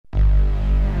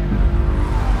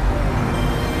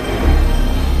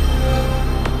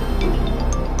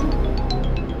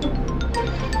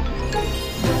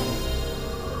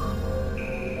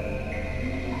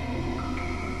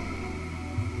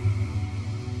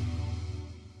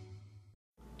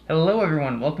Hello,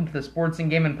 everyone. Welcome to the Sports and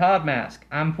Gaming Podmask.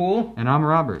 I'm Poole, And I'm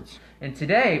Roberts. and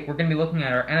today we're going to be looking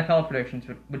at our NFL predictions,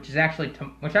 which actually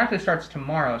starts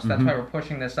tomorrow. So that's why we're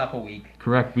pushing this up a week.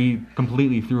 Correct. We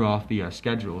completely threw off the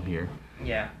schedule here.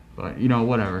 Yeah. But,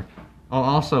 whatever.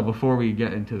 Also, before we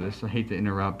get into this, I hate to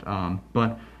interrupt,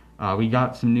 but we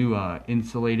got some new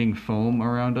insulating foam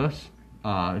around us.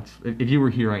 If you were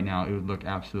here right now, it would look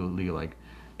absolutely like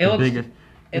biggest.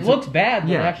 It looks bad,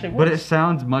 but it actually works. But it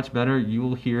sounds much better. You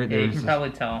will hear it. Yeah, you can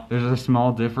probably tell. There's a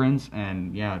small difference,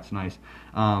 and yeah, it's nice.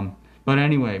 But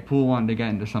anyway, Poole wanted to get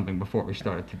into something before we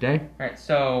started today. All right,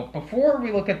 so before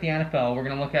we look at the NFL, we're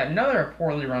going to look at another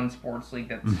poorly run sports league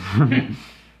that's...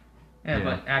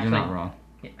 but actually, you're not wrong.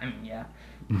 Yeah.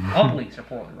 All the leagues are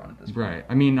poorly run at this point. Right.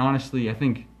 I mean, honestly, I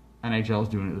think NHL is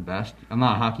doing it the best. I'm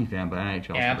not a hockey fan, but NHL is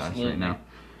the best right now.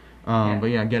 But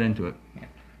yeah, get into it. Yeah.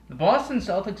 The Boston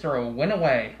Celtics are a win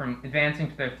away from advancing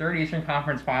to their third Eastern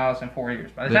Conference Finals in 4 years.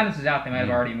 By the time this is out, they might have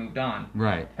already moved on.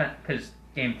 Right. Because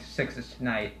Game 6 is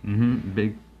tonight.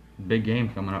 Big game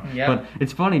coming up. Yep. But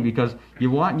it's funny because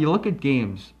you look at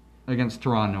games against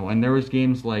Toronto, and there was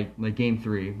games like Game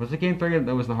 3. Was it Game 3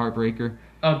 that was the heartbreaker?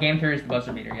 Oh, Game 3 is the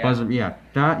buzzer beater, yeah.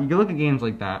 You can look at games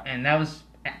like that. And that was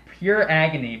pure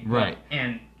agony. Right.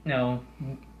 And,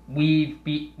 we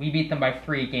beat them by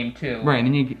 3 Game 2. Right, and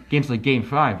then you get games like Game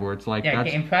 5 where it's like... Yeah,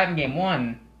 Game 5 and Game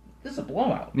 1, this is a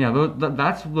blowout. Yeah,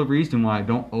 that's the reason why I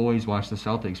don't always watch the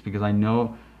Celtics, because I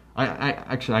know...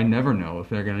 I never know if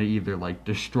they're going to either,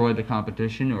 destroy the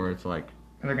competition or it's like...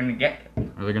 Or they're going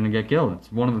to get killed.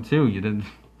 It's one of the two. You didn't...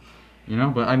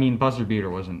 But, I mean, buzzer beater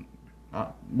wasn't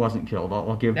killed.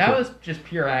 I'll give... That was just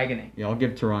pure agony. Yeah, I'll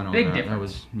give Toronto Big that.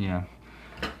 difference.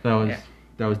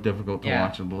 That was difficult to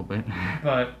watch a little bit.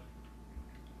 But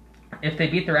if they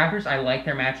beat the Raptors, I like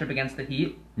their matchup against the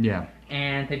Heat. Yeah.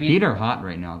 And they beat... Heat are hot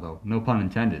right now, though. No pun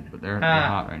intended, but they're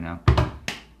hot right now.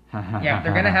 Yeah,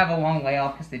 they're going to have a long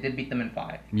layoff because they did beat them in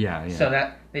 5. Yeah. So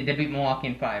that they did beat Milwaukee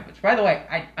in 5. Which, by the way,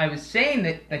 I was saying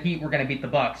that the Heat were going to beat the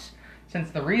Bucks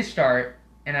since the restart,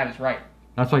 and I was right.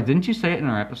 That's like, didn't you say it in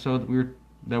our episode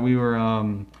that we were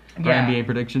for NBA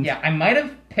predictions? Yeah, I might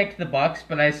have picked the Bucks,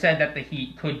 but I said that the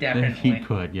Heat could definitely. The Heat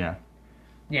could, yeah.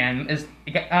 Yeah, and it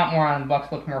got more on the Bucks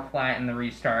looked more flat in the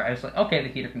restart. I was like, okay, the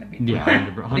Heat are going to beat them. Yeah,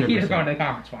 100%. The Heat are going to the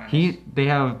conference finals. They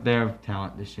have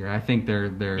talent this year. I think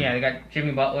they're. Yeah, they got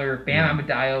Jimmy Butler, Bam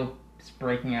Adebayo is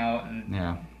breaking out, and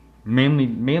yeah,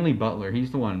 mainly Butler.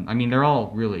 He's the one. I mean, they're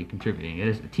all really contributing. It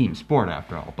is a team sport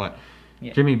after all, but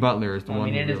Jimmy Butler is the one. I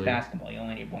mean, it who is really, basketball. You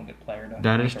only need one good player to.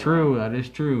 That is true. That is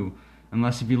true.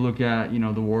 Unless if you look at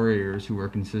the Warriors, who are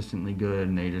consistently good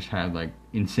and they just had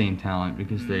insane talent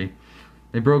because they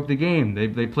broke the game.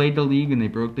 They played the league and they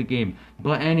broke the game.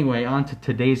 But anyway, on to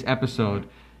today's episode.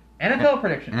 NFL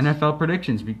predictions. NFL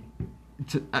predictions.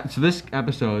 So this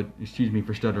episode, excuse me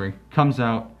for stuttering, comes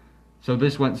out. So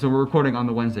we're recording on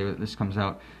the Wednesday that this comes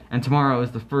out, and tomorrow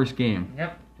is the first game.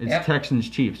 Yep. It's Texans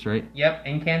Chiefs, right? Yep,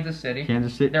 in Kansas City.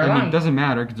 Kansas City. I mean, it doesn't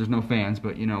matter because there's no fans,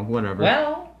 but whatever.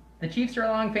 Well, the Chiefs are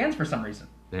allowing fans for some reason.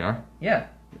 They are? Yeah.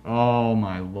 Oh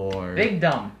my lord. Big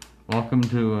dumb. Welcome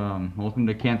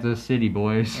to Kansas City,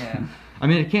 boys. Yeah. I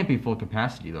mean, it can't be full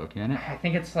capacity though, can it? I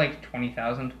think it's like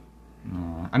 20,000.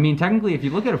 I mean, technically, if you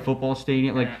look at a football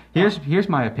stadium, here's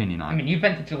my opinion on it. I mean, you've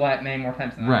been to Gillette many more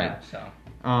times than I have, so.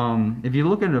 If you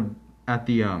look at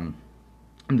the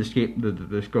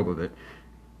scope of it,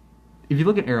 if you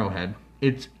look at Arrowhead,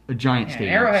 it's a giant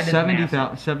stadium. Arrowhead is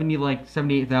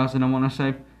 78,000, I want to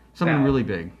say. Something really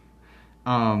big.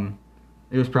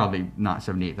 It was probably not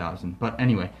 78,000, but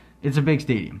anyway, it's a big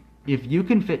stadium. If you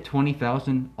can fit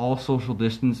 20,000, all social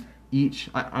distance each,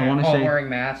 I want to say...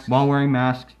 While wearing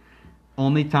masks.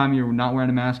 Only time you're not wearing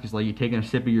a mask is you're taking a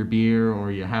sip of your beer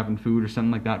or you're having food or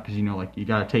something like that because, you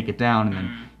got to take it down and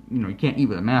then, you can't eat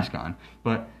with a mask on.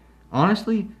 But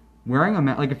honestly, wearing a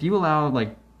mask, if you allow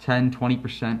 10,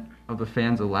 20% of the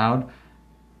fans allowed,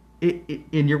 and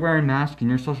you're wearing masks and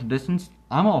you're social distance,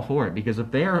 I'm all for it because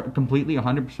if they are completely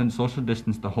 100% social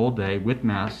distance the whole day with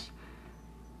masks,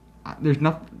 there's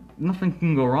nothing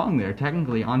can go wrong there.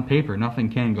 Technically, on paper, nothing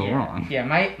can go wrong. Yeah,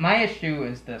 my issue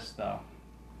is this though.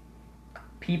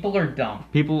 People are dumb.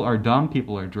 People are dumb.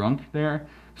 People are drunk there.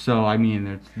 So I mean,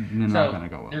 they're not going to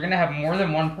go well. You're going to have more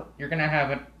than one. You're going to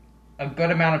have a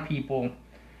good amount of people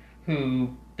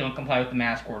who don't comply with the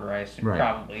mask order. I assume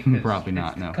probably. Probably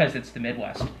not. No, because it's the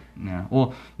Midwest. Yeah.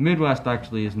 Well, Midwest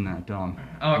actually isn't that dumb.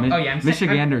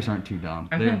 Michiganders aren't too dumb.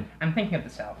 I'm thinking of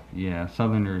the South. Yeah,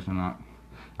 Southerners are not.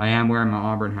 I am wearing my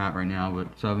Auburn hat right now,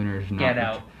 but Southerners are not. Get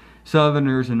out.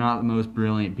 Southerners are not the most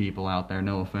brilliant people out there.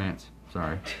 No offense.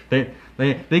 Sorry.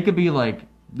 They could be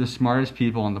the smartest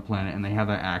people on the planet and they have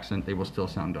that accent, they will still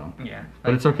sound dumb. Yeah.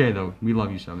 But it's okay though. We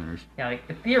love you Southerners. Yeah, like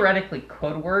it theoretically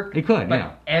could work. It could, but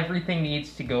yeah. everything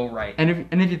needs to go right. And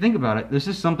if you think about it, this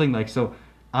is something like, so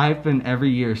I've been every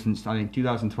year since I think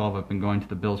 2012. I've been going to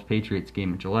the Bills Patriots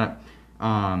game at Gillette.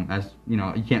 As you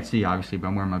know, you can't see obviously, but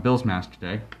I'm wearing my Bills mask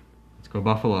today. Let's go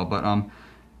Buffalo. But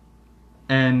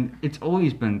and it's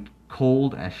always been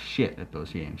cold as shit at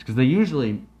those games because they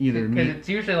usually either because it's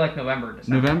usually like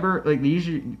November, like they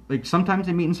usually, like sometimes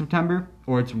they meet in September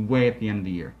or it's way at the end of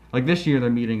the year. Like this year they're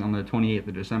meeting on the 28th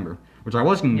of December, which I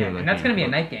was going to do. And that's going to be a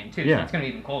night game too. Yeah. So it's going to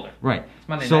be even colder. Right. It's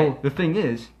Monday so night. The thing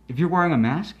is, if you're wearing a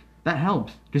mask, that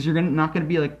helps because you're not going to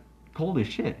be like cold as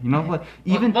shit. You know, like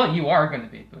even well, you are going to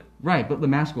be, but right, but the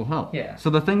mask will help. Yeah. So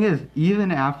the thing is,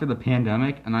 even after the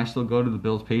pandemic, and I still go to the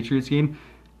Bills Patriots game,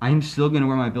 I'm still going to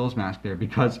wear my Bills mask there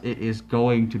because it is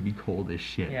going to be cold as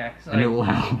shit. Yeah, and it will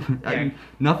help. Yeah.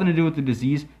 Nothing to do with the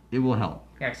disease. It will help.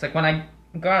 Yeah, because like when I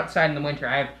go outside in the winter,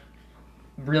 I have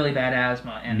really bad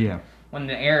asthma, and when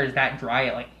the air is that dry,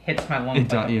 it like hits my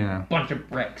lungs like a bunch of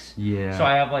bricks. Yeah. So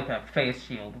I have like a face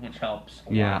shield, which helps.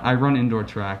 Yeah, I run indoor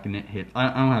track, and it hits. I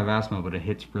don't have asthma, but it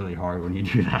hits really hard when you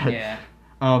do that. Yeah.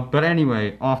 But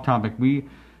anyway, off topic. We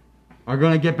are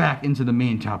going to get back into the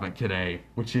main topic today,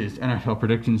 which is NFL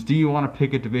predictions. Do you want to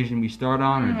pick a division we start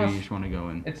on, or do you just want to go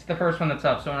in? It's the first one that's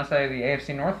up, so I want to say the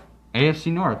AFC North.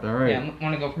 AFC North, all right. Yeah, I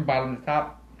want to go from bottom to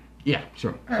top. Yeah,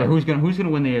 sure. All so right. who's gonna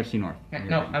win the AFC North?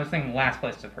 No, I was thinking last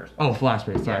place to first place. Oh, last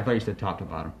place. Sorry, Yeah. I thought you said top to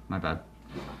bottom. My bad.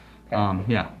 Okay.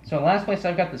 Yeah. So last place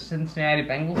I've got the Cincinnati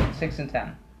Bengals at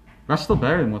 6-10. That's still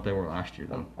better than what they were last year,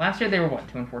 though. Last year they were what,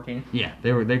 2-14? Yeah,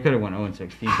 they could have won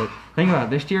 0-16. But think about it.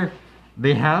 This year,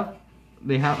 they have.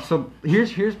 So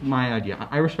here's my idea.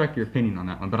 I respect your opinion on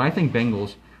that one, but I think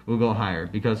Bengals will go higher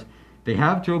because they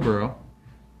have Joe Burrow.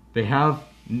 They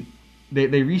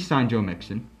re-signed Joe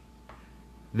Mixon.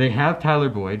 They have Tyler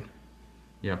Boyd.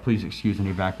 Yeah, please excuse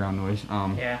any background noise.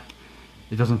 Yeah.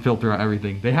 It doesn't filter out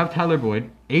everything. They have Tyler Boyd.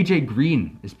 AJ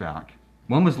Green is back.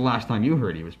 When was the last time you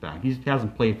heard he was back? He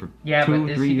hasn't played for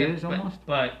 2-3 years almost.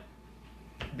 But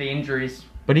the injuries.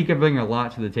 But he could bring a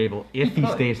lot to the table if he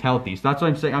stays healthy. So that's what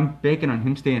I'm saying. I'm banking on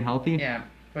him staying healthy. Yeah,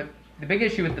 but the big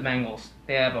issue with the Bengals,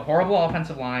 they have a horrible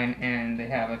offensive line and they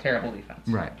have a terrible defense.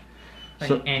 Right.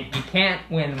 And you can't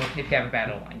win if you have a bad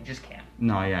O-line. You just can't.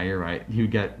 No, yeah, you're right. You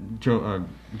get Joe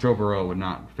Burrow would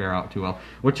not fare out too well.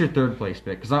 What's your third place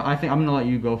pick? Because I think I'm gonna let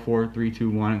you go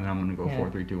 4-3-2-1, and then I'm gonna go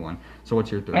 4-3-2-1. So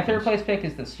what's your third? My third place pick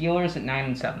is the Steelers at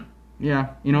 9-7. Yeah,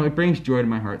 it brings joy to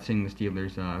my heart seeing the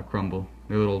Steelers crumble.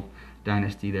 Their little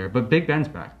dynasty there. But Big Ben's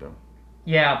back though.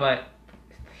 Yeah, but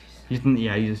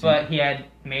But he had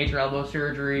major elbow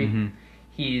surgery. Mm-hmm.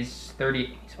 He's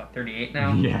 30. He's what, 38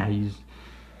 now. Yeah, he's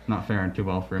not faring too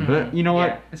well for him. But you know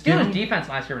what? The Steelers' defense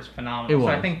last year was phenomenal. It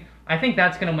was. So I think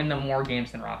that's going to win them more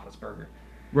games than Roethlisberger.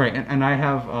 Right, and I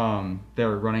have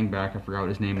their running back. I forgot what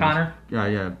his name Connor? is.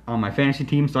 Yeah, on my fantasy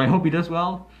team. So I hope he does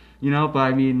well. But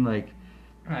I mean, like,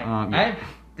 I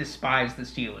despise the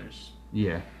Steelers.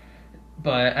 Yeah.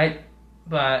 But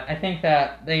I think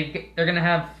that they're going to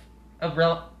have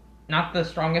not the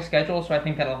strongest schedule, so I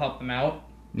think that'll help them out.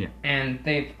 Yeah. And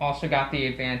they've also got the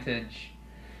advantage,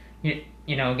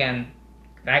 again,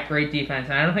 that great defense.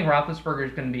 And I don't think Roethlisberger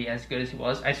is going to be as good as he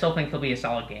was. I still think he'll be a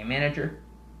solid game manager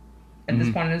at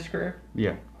this point in his career.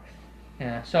 Yeah.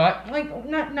 Yeah. So I like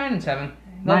 9-7.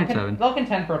 9-7. They'll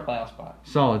contend for a playoff spot.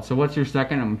 Solid. So what's your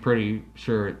second? I'm pretty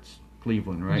sure it's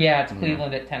Cleveland, right? Yeah, it's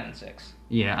Cleveland at 10-6.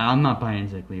 Yeah, I'm not buying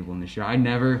into Cleveland this year. I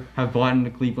never have bought into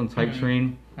Cleveland's hype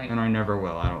train, and I never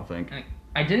will, I don't think.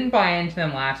 I didn't buy into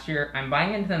them last year. I'm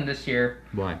buying into them this year.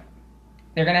 Why?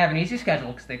 They're going to have an easy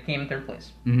schedule because they came in third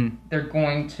place. Mm-hmm. They're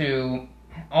going to...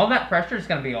 All that pressure is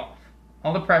going to be off.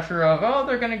 All the pressure of,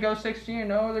 they're going to go 16-0,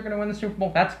 they're going to win the Super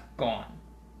Bowl, that's gone.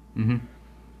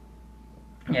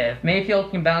 Mm-hmm. Yeah, if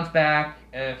Mayfield can bounce back,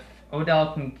 if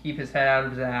Odell can keep his head out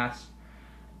of his ass,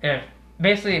 if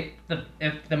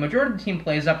the majority of the team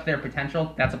plays up to their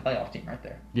potential, that's a playoff team right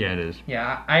there. Yeah, it is.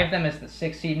 Yeah, I have them as the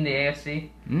 6th seed in the AFC.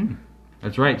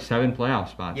 That's right, 7 playoff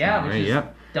spots. Yeah, now, which right? is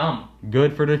dumb.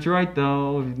 Good for Detroit,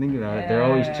 though, if you think about it. They're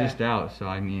always just out, so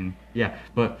I mean, yeah.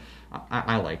 But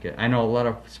I like it. I know a lot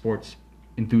of sports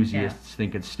enthusiasts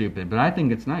think it's stupid, but I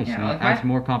think it's nice. Yeah, it adds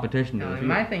more competition to the field.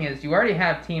 My thing is, you already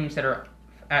have teams that are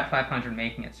at 500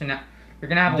 making it, so now you're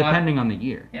going to have depending on the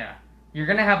year. Yeah. You're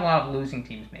going to have a lot of losing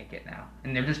teams make it now,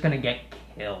 and they're just going to get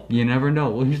killed. You never know.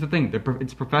 Well, here's the thing.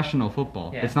 It's professional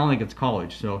football. Yeah. It's not like it's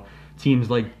college, so teams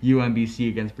like UMBC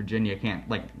against Virginia can't,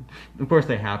 of course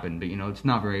they happen, but, it's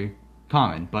not very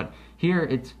common. But here,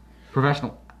 it's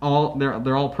professional.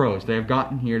 They're all pros. They have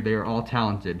gotten here. They are all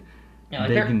talented. Yeah, like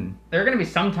they there are going to be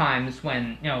some times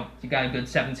when you got a good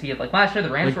 7 seed. Like last year, the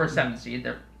Rams were a 7 seed.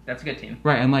 That's a good team.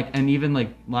 Right, and even like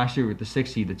last year with the 6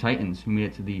 seed, the Titans, who made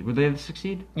it to were they the 6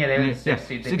 seed? Yeah, they were the 6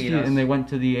 seed. They beat us. And they went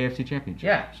to the AFC Championship.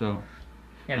 Yeah. So.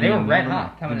 Yeah, they were red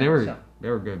hot coming they in. Were, they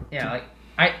were good. Yeah, like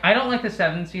I don't like the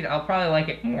 7 seed. I'll probably like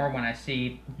it more when I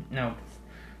see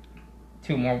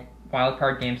 2 more wild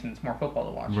card games and it's more football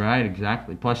to watch. Right,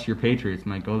 exactly. Plus, your Patriots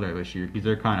might go there this year because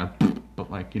they're kind of, but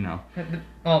like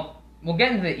Well, we'll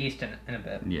get into the East in a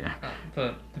bit. Yeah.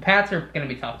 The Pats are going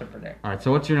to be tough to predict. All right,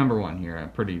 so what's your number 1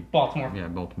 here? Baltimore. Yeah,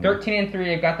 Baltimore.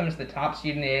 13-3. I got them as the top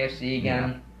seed in the AFC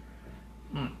again.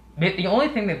 Yeah. The only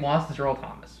thing they've lost is Earl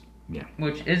Thomas. Yeah.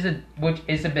 Which is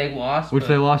a big loss. Which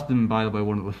they lost him, by the way,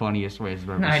 one of the funniest ways I've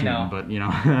ever seen. I know. But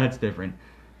that's different.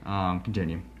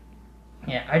 Continue.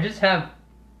 Yeah, I just have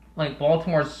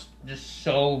Baltimore's just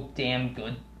so damn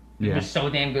good. They were so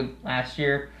damn good last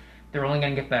year. They're only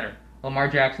going to get better. Lamar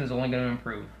Jackson's only going to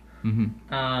improve.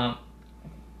 Mm-hmm.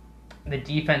 The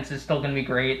defense is still going to be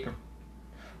great.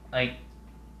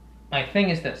 My thing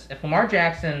is this: if Lamar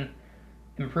Jackson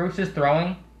improves his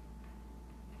throwing,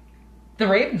 the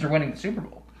Ravens are winning the Super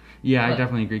Bowl. Yeah, I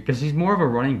definitely agree because he's more of a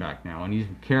running back now, and he's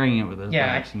carrying it with his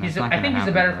legs. And I think he's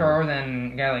a better thrower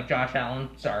than a guy like Josh Allen.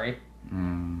 Sorry.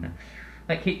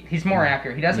 He's more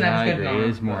accurate. He doesn't have as good an arm. He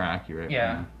is more accurate.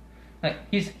 Yeah.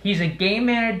 He's a game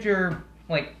manager,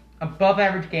 above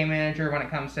average game manager when it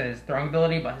comes to his throwing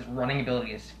ability, but his running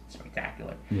ability is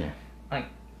spectacular. Yeah.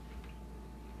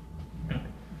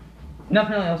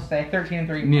 Nothing really else to say.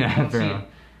 13-3. Yeah, fair enough.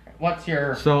 What's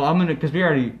your? So I'm gonna, because we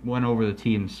already went over the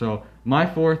teams. So my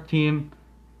 4th team,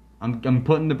 I'm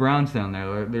putting the Browns down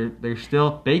there. They're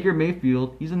still Baker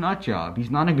Mayfield. He's a nut job. He's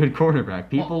not a good quarterback.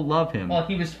 People love him. Well,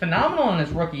 he was phenomenal in his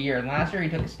rookie year, and last year he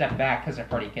took a step back because of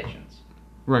Freddie Kitchens.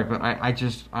 Right, but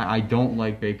I don't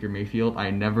like Baker Mayfield. I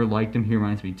never liked him. He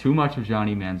reminds me too much of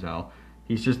Johnny Manziel.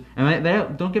 He's just, and they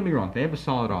don't get me wrong, they have a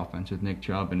solid offense with Nick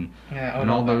Chubb and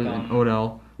all those, and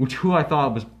Odell, who I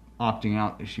thought was opting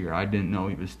out this year. I didn't know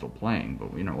he was still playing,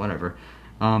 but whatever.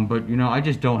 But I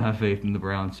just don't have faith in the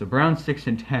Browns. So Browns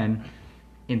 6-10.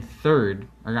 In 3rd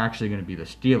are actually going to be the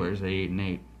Steelers at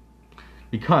 8-8,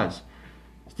 because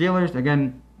Steelers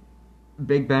again,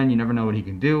 Big Ben. You never know what he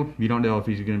can do. You don't know if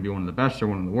he's going to be one of the best or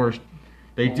one of the worst.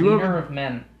 They do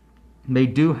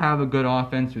have a good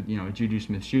offense with Juju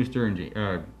Smith-Schuster and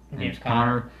James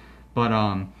Conner, but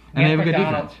and they have a good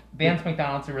defense. Vance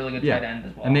McDonald's a really good tight end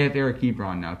as well. And they have Eric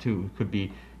Ebron now too, who could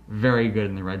be very good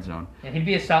in the red zone. Yeah,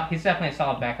 he's definitely a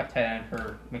solid backup tight end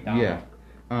for McDonald.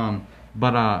 Yeah,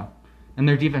 and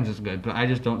their defense is good, but I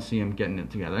just don't see him getting it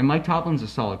together. And Mike Tomlin's a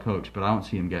solid coach, but I don't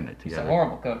see him getting it together. He's a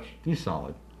horrible coach. He's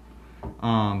solid.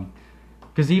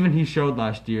 Because even he showed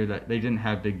last year that they didn't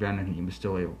have Big Ben, and he was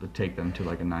still able to take them to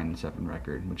a 9-7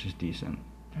 record, which is decent.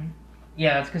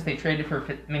 Yeah, that's because they traded for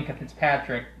Minkah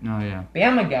Fitzpatrick. Oh yeah,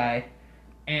 Bama guy,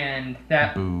 and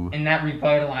that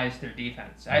revitalized their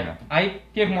defense. I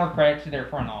give more credit to their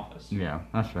front office. Yeah,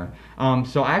 that's fair.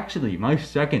 So actually, my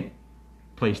 2nd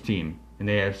place team in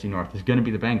the AFC North is going to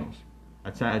be the Bengals.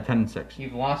 That's at 10-6.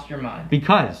 You've lost your mind.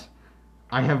 Because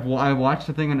I watched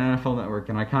the thing on NFL Network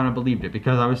and I kind of believed it,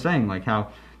 because I was saying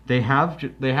how they have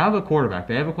a quarterback.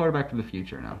 They have a quarterback for the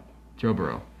future now, Joe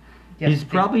Burrow. Yes, he's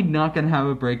probably not going to have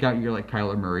a breakout year like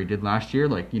Kyler Murray did last year,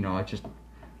 just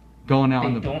going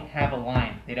out. They don't have a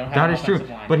line. They don't have an offensive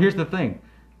line. But here's the thing.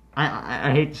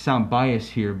 I hate to sound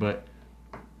biased here, but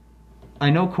I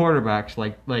know quarterbacks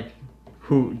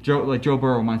Joe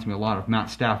Burrow reminds me a lot of Matt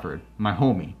Stafford, my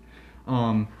homie.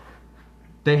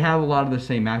 They have a lot of the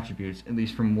same attributes, at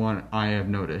least from what I have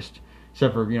noticed,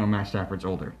 except for Matt Stafford's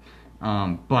older.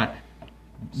 But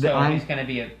he's going to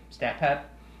be a stat pad?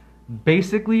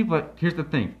 Basically, but here's the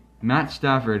thing. Matt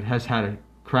Stafford has had a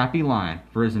crappy line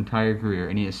for his entire career,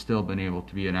 and he has still been able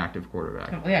to be an active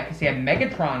quarterback. Well, yeah, because he had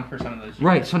Megatron for some of those years.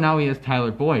 Right, so now he has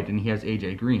Tyler Boyd, and he has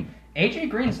A.J. Green. A.J.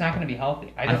 Green's not going to be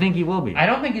healthy. I think he will be. I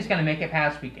don't think he's going to make it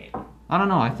past week 8. I don't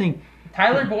know. I think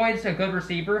Tyler Boyd's a good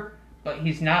receiver, but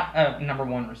he's not a number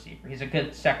 1 receiver. He's a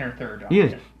good 2nd or 3rd option. He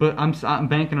is, but I'm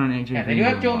banking on A.J. Green. Yeah, they do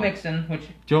have Joe Mixon, which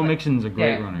Joe Mixon's a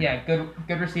great runner. Yeah,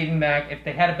 good receiving back. If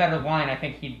they had a better line, I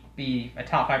think he'd be a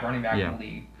top 5 running back in the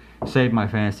league. Saved my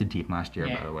fantasy team last year,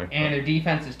 by the way. And their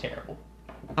defense is terrible.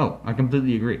 Oh, I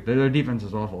completely agree. Their defense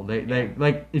is awful. They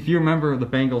if you remember the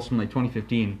Bengals from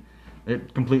 2015,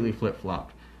 it completely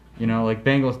flip-flopped.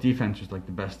 Bengals defense was the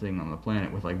best thing on the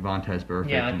planet with Vontaze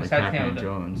Burfict and Pac-Man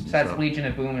Jones. Besides Legion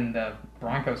of Boom and the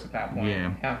Broncos at that point.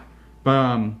 Yeah.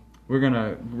 But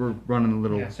we're running a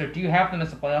little. Yeah. So do you have them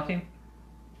as a playoff team?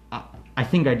 I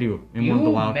think I do in one of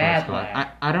the wild card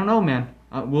spots. I don't know, man.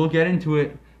 We'll get into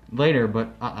it later, but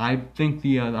I think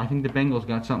the Bengals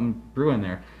got something brewing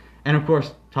there, and of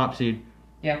course top seed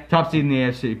in the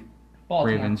AFC,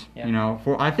 Baltimore. Ravens. Yeah. You know,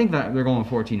 I think that they're going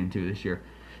 14-2 this year.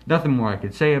 Nothing more I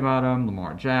could say about them.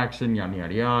 Lamar Jackson, yada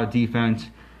yada yada, defense,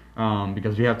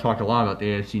 because we have talked a lot about the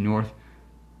AFC North.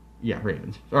 Yeah,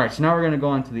 Ravens. All right, so now we're gonna go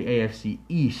on to the AFC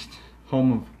East,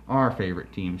 home of our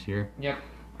favorite teams here. Yep.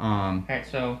 All right,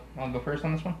 so I'll go first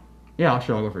on this one. Yeah,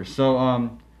 I'll go first. So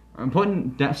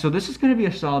so this is going to be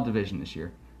a solid division this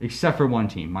year, except for one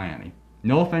team, Miami.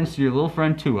 No offense to your little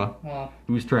friend Tua,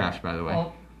 who's trash, by the way.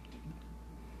 Well,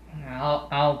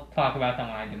 I'll talk about that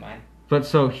when I do mine. But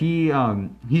so he's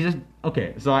just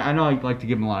okay. So I know I like to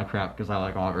give him a lot of crap because I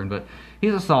like Auburn, but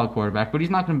he's a solid quarterback. But he's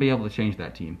not going to be able to change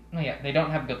that team. Oh yeah, they don't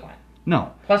have a good line.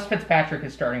 No. Plus Fitzpatrick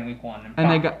is starting week 1,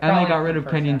 and they got rid of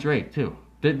Kenyon Drake too.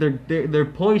 They're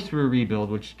poised for a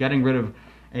rebuild, which getting rid of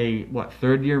a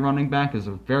third-year running back is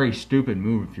a very stupid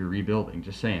move if you're rebuilding.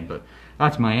 Just saying, but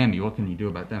that's Miami. What can you do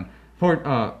about them?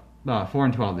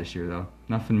 4-12 this year though.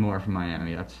 Nothing more from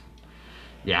Miami.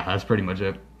 That's pretty much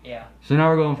it. Yeah. So now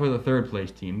we're going for the third place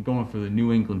team. Going for the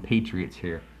New England Patriots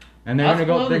here, and they're gonna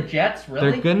go. The Jets, really?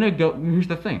 They're gonna go. Here's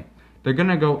the thing. They're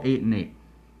gonna go 8-8.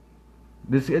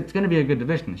 It's gonna be a good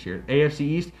division this year. AFC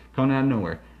East coming out of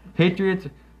nowhere. Patriots.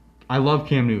 I love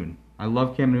Cam Newton. I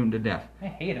love Cam Newton to death. I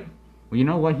hate him. Well, you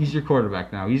know what? He's your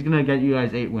quarterback now. He's going to get you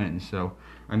guys 8 wins. So,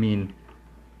 I mean,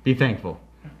 be thankful.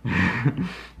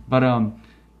 But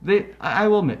I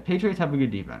will admit, Patriots have a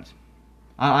good defense.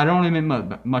 I don't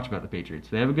admit much about the Patriots.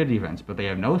 They have a good defense, but they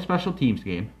have no special teams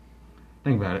game.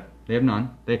 Think about it. They have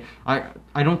none. I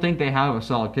don't think they have a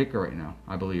solid kicker right now,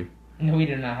 I believe. No, we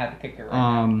do not have a kicker right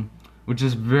now. Which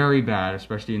is very bad,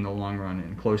 especially in the long run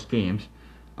in close games.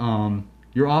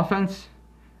 Your offense,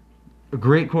 a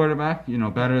great quarterback,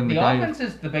 better than the guy. The offense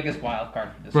is the biggest wild card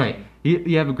for this team. Right.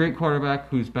 You have a great quarterback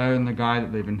who's better than the guy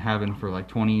that they've been having for like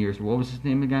 20 years. What was his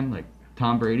name again? Like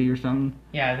Tom Brady or something?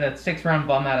 Yeah, that 6th-round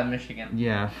bum out of Michigan.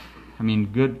 Yeah. I mean,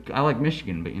 good. I like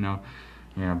Michigan, but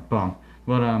bum.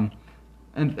 But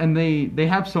and they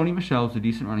have Sony Michel as a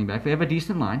decent running back. They have a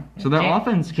decent line, so their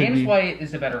offense could James White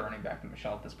is a better running back than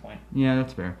Michel at this point. Yeah,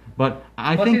 that's fair. But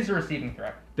I Plus think he's a receiving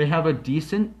threat. They have a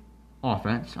decent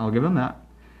offense. I'll give them that.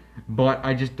 But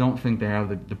I just don't think they have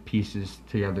the pieces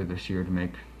together this year to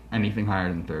make anything higher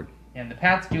than third. And the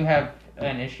Pats do have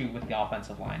an issue with the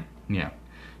offensive line. Yeah.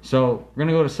 So we're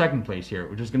gonna go to second place here.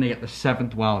 We're just gonna get the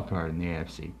 7th wild card in the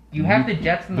AFC. You have the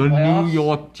Jets in the playoffs. New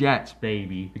York Jets,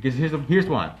 baby. Because here's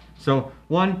why. So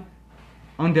one,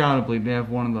 undoubtedly they have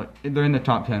they're in the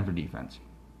top 10 for defense.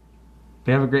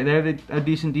 They have a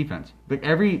decent defense. But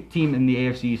every team in the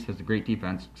AFC East has a great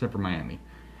defense except for Miami.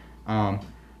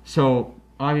 So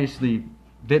obviously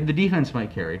the defense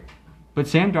might carry, but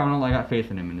Sam Darnold, I got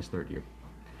faith in him in his 3rd year.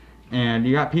 And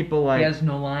you got people like he has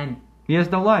no line. He has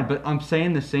no line, but I'm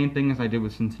saying the same thing as I did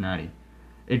with Cincinnati.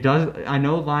 It does. I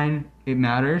know line it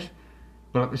matters,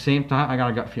 but at the same time, I got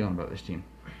a gut feeling about this team.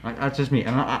 That's just me,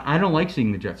 and I don't like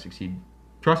seeing the Jets succeed.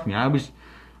 Trust me, I wish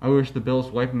the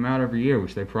Bills wipe them out every year,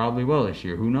 which they probably will this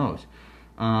year. Who knows?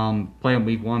 Play them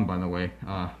week 1, by the way.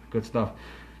 Good stuff.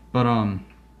 But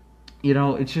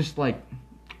it's just like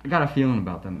I got a feeling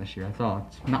about them this year. That's all.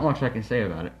 It's not much I can say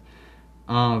about it.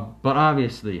 But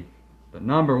obviously, the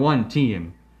number 1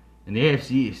 team in the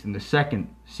AFC East and the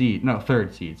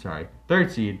 3rd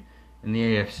seed in the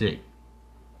AFC,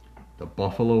 the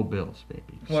Buffalo Bills,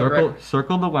 baby.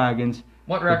 Circle the wagons.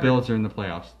 What record? The Bills are in the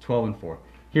playoffs, 12-4.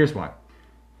 Here's why.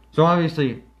 So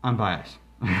obviously, I'm biased.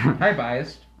 Hi,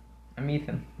 biased. I'm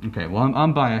Ethan. Okay, well,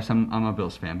 I'm biased. I'm a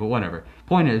Bills fan, but whatever.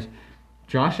 Point is,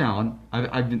 Josh Allen,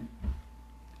 I've been.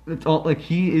 It's all like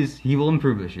he will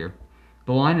improve this year.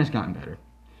 The line has gotten better.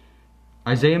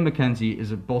 Isaiah McKenzie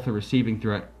is both a receiving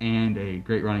threat and a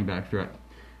great running back threat.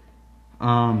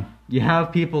 You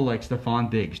have people like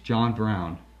Stephon Diggs, John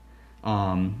Brown,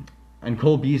 and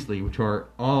Cole Beasley, which are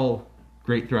all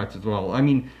great threats as well. I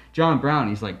mean, John Brown,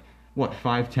 he's like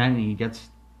 5'10", and he gets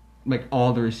like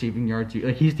all the receiving yards.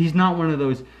 Like he's not one of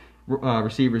those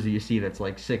receivers that you see that's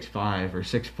like 6'5" or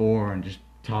 6'4" and just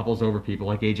topples over people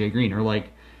like AJ Green or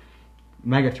like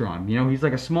Megatron. He's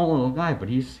like a small little guy, but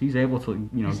he's able to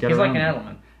get around. He's like an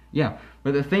Edelman. Yeah,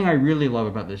 but the thing I really love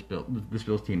about this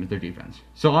Bills team is their defense.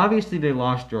 So obviously they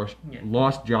lost Josh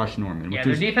Norman. Yeah,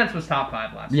 their defense was top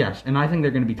 5 last year. Yes, and I think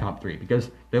they're going to be top 3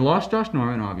 because they lost Josh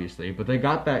Norman, obviously, but they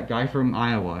got that guy from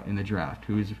Iowa in the draft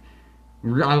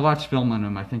I watched film on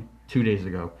him, I think 2 days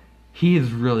ago. He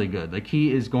is really good. Like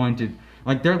he is going to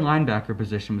their linebacker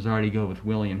position was already good with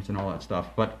Williams and all that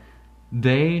stuff, but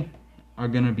they are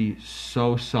going to be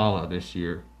so solid this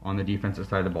year on the defensive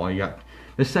side of the ball. You got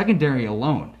the secondary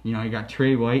alone. You got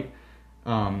Trey White,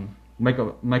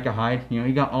 Micah Hyde. You know,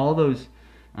 you got all those.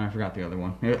 I forgot the other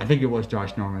one. I think it was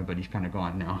Josh Norman, but he's kind of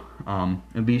gone now.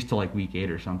 At least to like week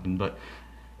 8 or something. But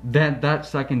that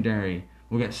secondary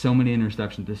will get so many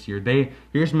interceptions this year.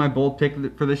 Here's my bold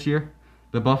pick for this year: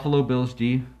 the Buffalo Bills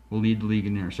D will lead the league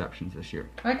in interceptions this year.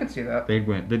 I could see that. They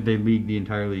lead the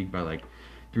entire league by like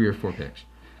 3 or 4 picks.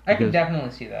 I can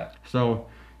definitely see that. So,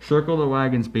 circle the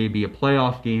wagons, baby. A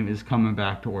playoff game is coming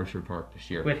back to Orchard Park this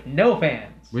year. With no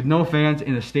fans. With no fans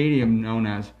in a stadium known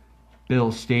as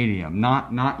Bills Stadium.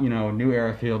 Not New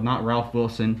Era Field, not Ralph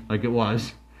Wilson like it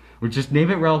was. We just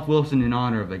name it Ralph Wilson in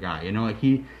honor of the guy. You know, like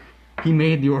he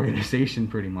made the organization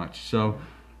pretty much. So,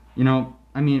 you know,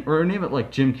 I mean, or name it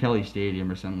like Jim Kelly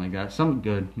Stadium or something like that. Something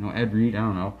good. You know, Ed Reed, I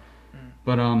don't know.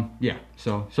 But, yeah.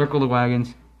 So, circle the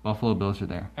wagons. Buffalo Bills are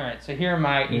there. All right, so here are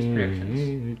my East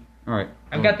predictions. All right.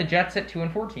 I've got the Jets at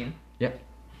 2-14. Yep.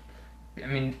 I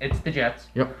mean, it's the Jets.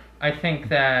 Yep. I think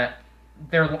that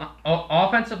their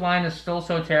offensive line is still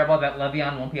so terrible that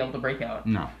Le'Veon won't be able to break out.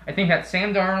 No. I think that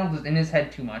Sam Darnold is in his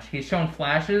head too much. He's shown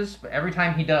flashes, but every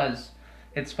time he does,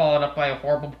 it's followed up by a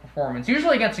horrible performance.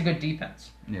 Usually against a good defense.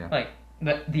 Yeah. Like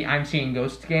the I'm Seeing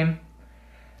Ghosts game.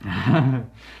 That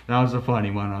was a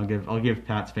funny one. I'll give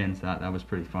Pats fans that. That was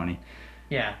pretty funny.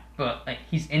 Yeah, but like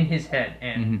he's in his head,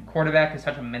 and quarterback is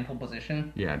such a mental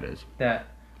position. Yeah, it is. That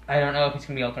I don't know if he's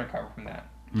gonna be able to recover from that.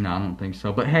 No, I don't think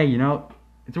so. But hey, you know,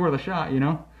 it's worth a shot. You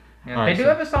know. Yeah, they do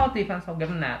have a solid defense. I'll give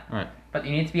them that. All right. But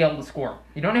you need to be able to score.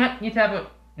 You don't need to have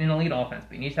an elite offense,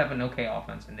 but you need to have an okay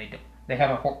offense, and they do. They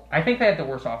have I think they have the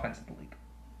worst offense in the league.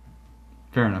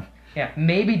 Fair enough. Yeah,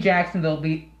 maybe Jacksonville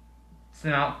beats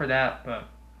them out for that, but.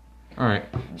 All right.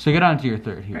 So get on to your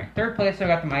third here. Right, third place, I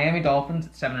got the Miami Dolphins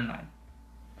at 7-9.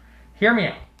 Hear me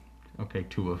out. Okay,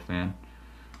 Tua fan.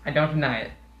 I don't deny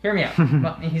it. Hear me out.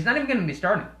 But he's not even going to be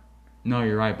starting. No,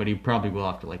 you're right, but he probably will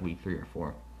after like week 3 or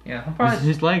 4. Yeah, he'll probably.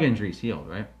 His leg injury's healed,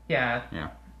 right? Yeah. Yeah.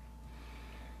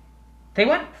 They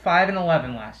went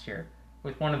 5-11 last year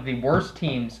with one of the worst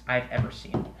teams I've ever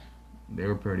seen. They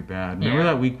were pretty bad. Remember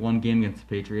that week 1 game against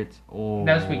the Patriots? Oh.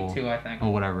 That was week 2, I think.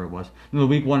 Oh, whatever it was. No,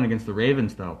 week 1 against the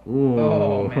Ravens, though. Ooh.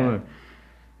 Oh, man.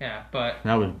 Yeah, but.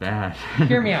 That was bad.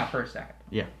 Hear me out for a second.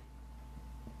 Yeah.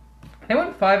 They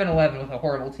went 5-11 with a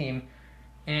horrible team,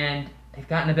 and they've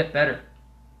gotten a bit better.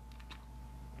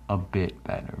 A bit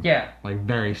better. Yeah. Like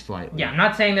very slightly. Yeah, I'm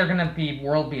not saying they're going to be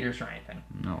world beaters or anything.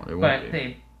 No, they won't. But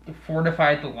they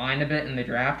fortified the line a bit in the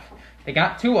draft. They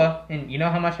got Tua, and you know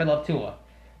how much I love Tua.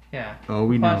 Yeah. Oh,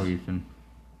 we know, Ethan.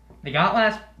 They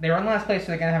were in last place, so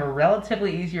they're going to have a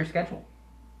relatively easier schedule.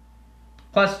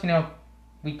 Plus, you know,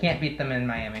 we can't beat them in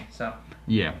Miami, so.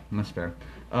 Yeah, that's fair.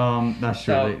 That's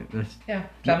true. So, yeah,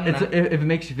 if it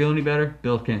makes you feel any better,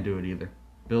 Bills can't do it either.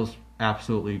 Bills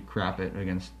absolutely crap it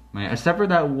against Miami. Except for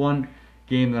that one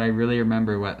game that I really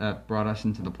remember that brought us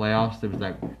into the playoffs. There was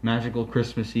that magical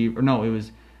Christmas Eve. Or no, it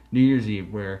was New Year's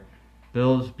Eve where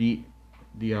Bills beat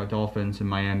the Dolphins in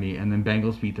Miami, and then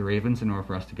Bengals beat the Ravens in order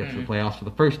for us to get to the playoffs for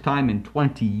the first time in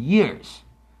 20 years.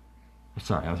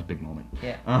 Sorry, that was a big moment.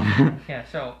 Yeah. Yeah,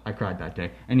 so. I cried that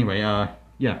day. Anyway,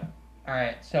 yeah.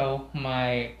 Alright, so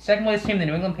my second place team, the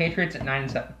New England Patriots, at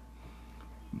 9-7.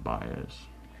 Bias.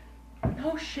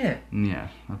 No shit. Yeah,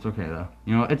 that's okay though.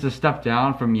 You know, it's a step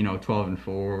down from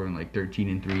 12-4 and like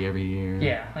 13-3 every year.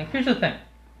 Yeah, like here's the thing.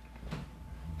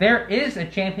 There is a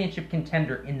championship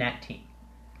contender in that team.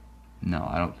 No,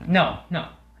 I don't think. No.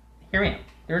 Hear me out.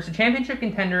 There's a championship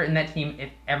contender in that team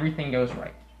if everything goes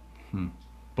right.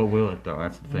 But will it though?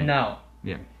 That's the thing. No.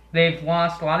 Yeah. They've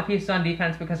lost a lot of pieces on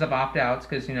defense because of opt-outs,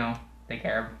 because they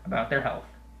care about their health.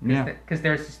 Yeah. Because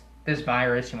there's this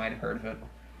virus, you might have heard of it.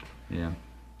 Yeah.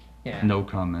 Yeah. No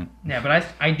comment. Yeah, but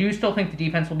I do still think the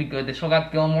defense will be good. They still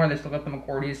got Gilmore. They still got the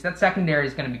McCourties. That secondary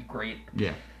is going to be great.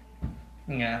 Yeah.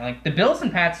 Yeah, like the Bills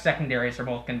and Pats secondaries are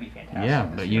both going to be fantastic. Yeah,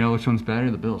 but you know which one's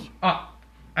better? The Bills.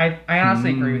 I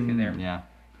honestly agree with you there. Yeah.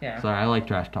 Yeah. Sorry, I like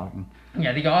trash talking.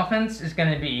 Yeah, the offense is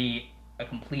going to be a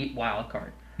complete wild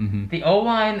card. Mm-hmm. The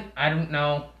O-line, I don't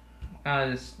know.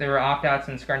 There were opt-outs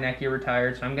and Scarnecchia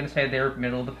retired, so I'm going to say they're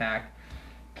middle of the pack.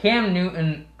 Cam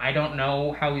Newton, I don't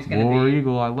know how he's going to be. War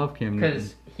Eagle, I love Cam Newton.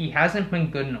 Because he hasn't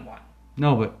been good in a while.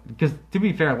 No, but because to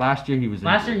be fair, last year he was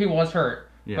Last year he was hurt.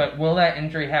 Yeah. But will that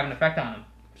injury have an effect on him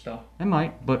still? It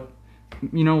might, but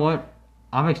you know what?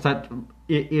 I'm excited.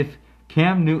 If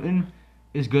Cam Newton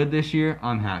is good this year,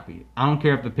 I'm happy. I don't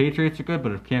care if the Patriots are good,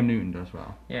 but if Cam Newton does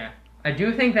well. Yeah. I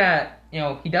do think that,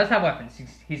 he does have weapons.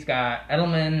 He's got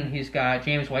Edelman, he's got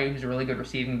James White, who's a really good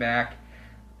receiving back.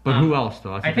 But who else,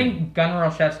 though? I think Gunnar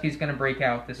Olszewski's going to break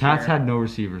out this year. Pats had no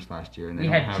receivers last year. And he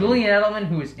had Julian Edelman,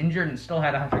 who was injured and still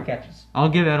had 100 catches. I'll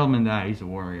give Edelman that. He's a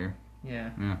warrior. Yeah.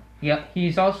 Yeah. Yeah.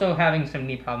 He's also having some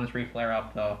knee problems re-flare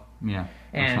up though. Yeah.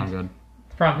 That's not good.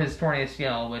 From his torn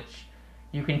ACL, which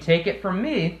you can take it from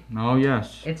me. Oh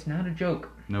yes. It's not a joke.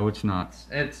 No, it's not.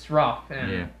 It's rough.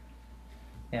 And Yeah.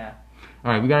 Yeah.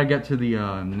 All right, we gotta get to the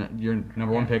your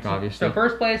number one pick, obviously. So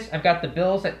first place, I've got the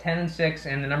Bills at 10-6,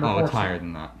 and the number 4. Oh, it's higher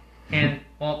than that. And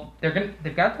well,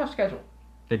 they've got a tough schedule.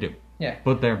 They do. Yeah.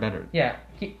 But they're better. Yeah.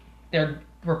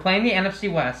 We're playing the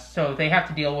NFC West, so they have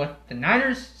to deal with the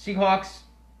Niners, Seahawks,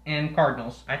 and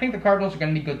Cardinals. I think the Cardinals are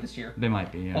going to be good this year. They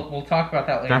might be. Yeah. We'll talk about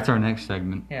that later. That's our next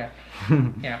segment. Yeah.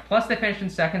 Yeah. Plus, they finished in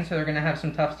second, so they're going to have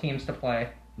some tough teams to play.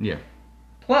 Yeah.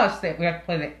 Plus, we have to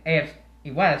play the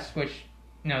AFC West, which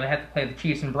they have to play the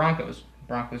Chiefs and Broncos.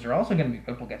 Broncos are also going to be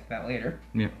good. We'll get to that later.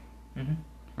 Yeah. Mm-hmm.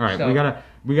 All right, So,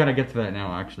 we gotta get to that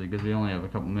now actually because we only have a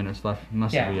couple minutes left.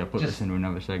 Unless we put this into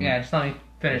another segment. Yeah, just let me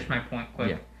finish my point quick.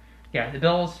 Yeah. Yeah, the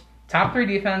Bills top 3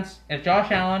 defense. If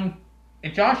Josh Allen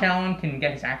can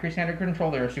get his accuracy under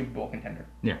control, they're a Super Bowl contender.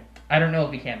 Yeah. I don't know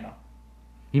if he can though.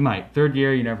 He might. Third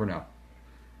year, you never know.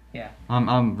 Yeah.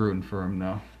 I'm rooting for him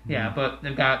though. Yeah, but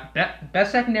they've got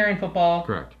best secondary in football.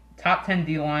 Correct. Top 10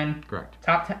 D line. Correct.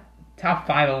 Top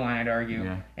 5 O line, I'd argue.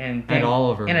 Yeah. And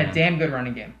Oliver. And a damn good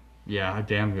running game. Yeah, a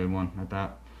damn good one at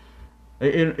that.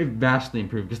 It vastly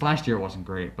improved because last year it wasn't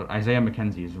great, but Isaiah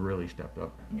McKenzie has really stepped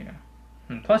up. Yeah.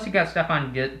 And plus, you got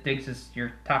Stephon Diggs as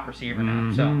your top receiver now.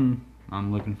 Mm-hmm. So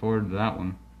I'm looking forward to that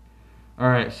one. All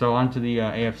right, so on to the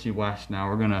AFC West now.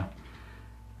 We're gonna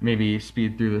maybe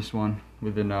speed through this one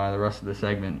within the rest of the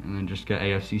segment, and then just get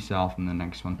AFC South in the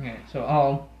next one. Okay, so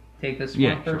I'll take this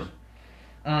one first.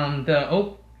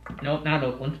 Sure. Not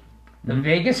Oakland. The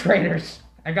Vegas Raiders.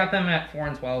 I got them at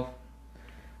 4-12.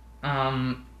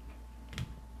 I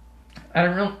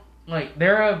don't know.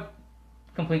 They're a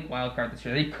complete wild card this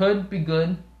year. They could be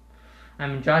good. I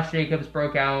mean, Josh Jacobs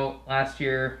broke out last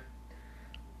year,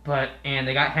 and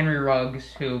they got Henry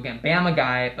Ruggs, who again, Bama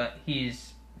guy, but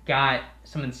he's got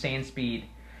some insane speed.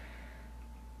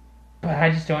 But I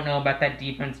just don't know about that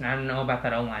defense, and I don't know about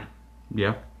that O-line.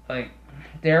 Yeah.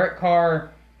 Derek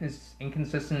Carr is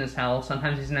inconsistent as hell.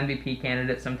 Sometimes he's an MVP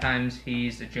candidate. Sometimes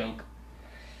he's a joke.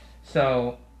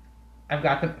 So, I've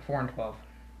got them at 4-12.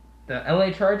 The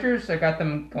LA Chargers, I got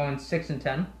them going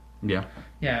 6-10. Yeah.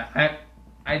 Yeah,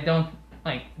 I don't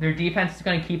their defense is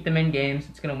going to keep them in games.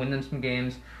 It's going to win them some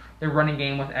games. Their running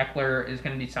game with Eckler is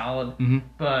going to be solid. Mm-hmm.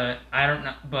 But I don't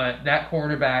know. But that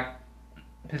quarterback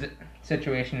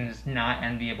situation is not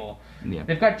enviable. Yeah.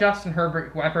 They've got Justin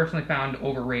Herbert, who I personally found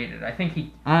overrated. I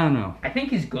don't know. I think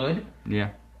he's good.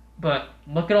 Yeah. But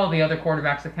look at all the other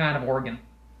quarterbacks that come out of Oregon.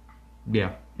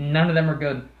 Yeah. None of them are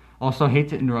good. Also, hate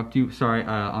to interrupt you. Sorry,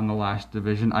 on the last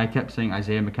division, I kept saying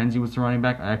Isaiah McKenzie was the running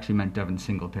back. I actually meant Devin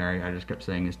Singletary. I just kept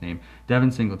saying his name.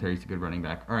 Devin Singletary's a good running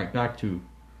back. All right, back to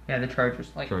the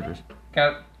Chargers. Chargers.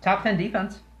 Got top 10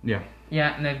 defense. Yeah.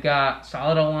 Yeah, and they've got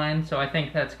solid O-line, so I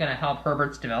think that's going to help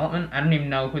Herbert's development. I don't even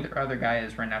know who their other guy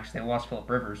is right now because they lost Phillip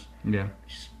Rivers. Yeah.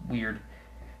 Which is weird.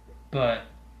 But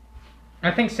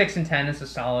I think 6-10 is a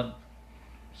solid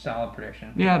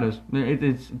prediction. Yeah, it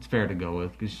is. It's fair to go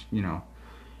with because, you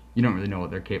don't really know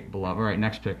what they're capable of. All right,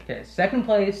 next pick. Okay, second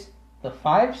place, the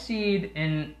 5 seed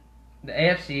in the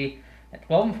AFC at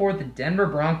 12-4, the Denver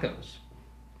Broncos.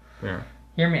 Fair.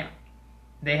 Hear me out.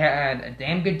 They had a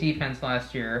damn good defense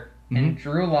last year, and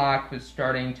Drew Lock was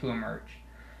starting to emerge.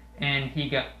 And he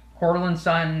got Cortland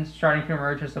Sutton starting to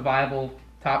emerge as a viable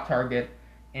top target,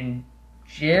 and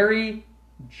Jerry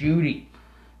Jeudy.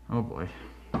 Oh, boy.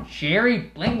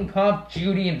 Jerry Blinkenkopf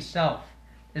Jeudy himself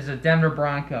is a Denver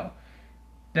Bronco.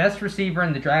 Best receiver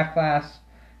in the draft class.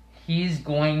 He's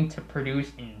going to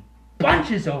produce in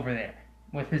bunches over there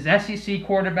with his SEC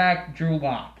quarterback, Drew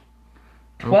Lock.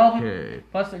 12. Okay.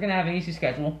 Plus, they're going to have an easy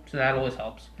schedule, so that always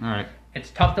helps. All right.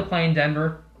 It's tough to play in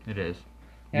Denver. It is.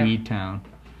 Yeah. Weed town.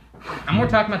 I'm more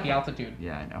talking about the altitude.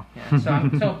 Yeah, I know. Yeah,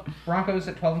 so Broncos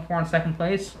at 12-4 in second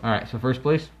place. All right, so first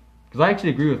place? Because I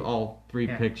actually agree with all 3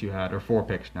 picks you had, or 4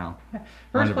 picks now.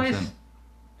 First 100%. place,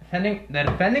 the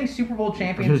defending Super Bowl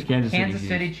champions, Kansas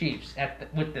City Chiefs,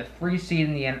 with the 3 seed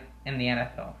in the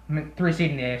NFL. 3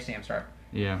 seed in the AFC, I'm sorry.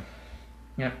 Yeah.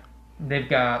 Yeah. They've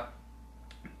got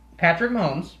Patrick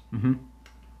Mahomes. Mm-hmm.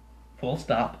 Full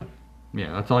stop.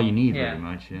 Yeah, that's all you need, pretty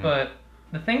much. Yeah. But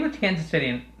the thing with Kansas City,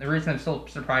 and the reason I'm still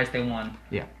surprised they won,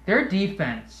 their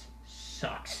defense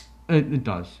sucks. It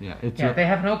does, yeah. They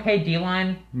have an okay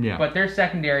D-line, but their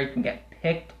secondary can get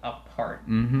picked apart.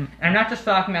 Mm-hmm. And I'm not just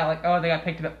talking about, they got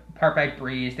picked apart by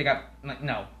Breeze. They got,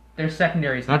 no. Their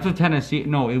secondaries. That's what Tennessee...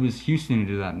 No, it was Houston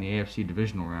who did that in the AFC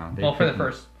divisional round. For the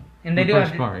first... And they do have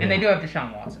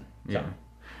Deshaun Watson. So. Yeah.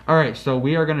 All right, so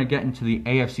we are going to get into the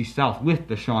AFC South with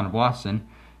Deshaun Watson.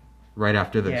 right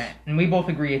after this. Yeah, and we both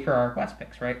agree for our West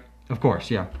picks, right? Of course,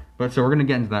 yeah. But so we're going to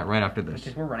get into that right after this.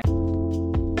 Because we're running.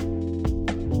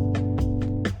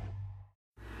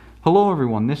 Hello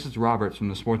everyone, this is Roberts from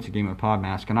the Sports Gamer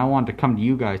Podmask, and I wanted to come to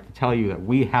you guys to tell you that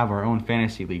we have our own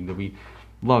fantasy league that we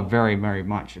love very, very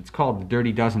much. It's called the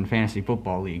Dirty Dozen Fantasy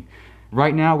Football League.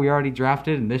 Right now, we already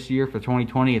drafted, and this year for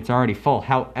 2020, it's already full.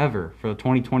 However, for the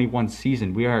 2021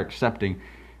 season, we are accepting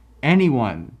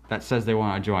anyone that says they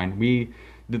want to join.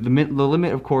 The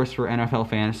limit, of course, for NFL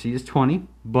fantasy is 20,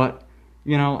 but,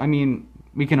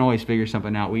 we can always figure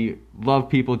something out. We love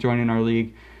people joining our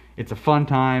league. It's a fun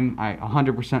time. I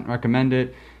 100% recommend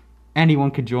it.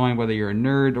 Anyone could join, whether you're a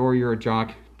nerd or you're a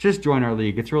jock. Just join our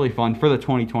league. It's really fun for the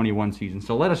 2021 season.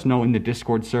 So let us know in the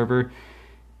Discord server.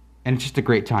 And it's just a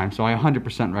great time. So I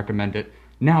 100% recommend it.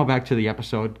 Now back to the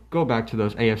episode. Go back to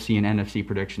those AFC and NFC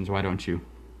predictions. Why don't you?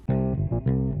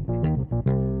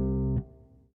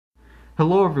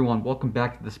 Hello everyone, welcome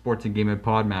back to the Sports and Gaming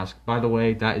Podmask. By the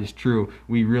way, that is true.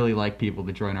 We really like people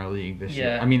to join our league this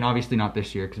year. I mean, obviously not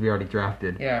this year because we already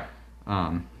drafted. Yeah.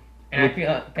 And I feel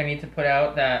like I need to put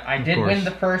out that I did win the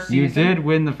first season. You did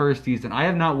win the first season. I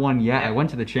have not won yet. I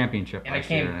went to the championship last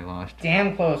year and I lost.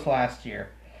 Damn close last year.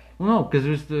 Well, no,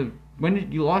 because when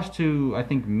did you lost to, I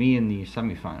think, me in the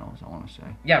semifinals, I want to say.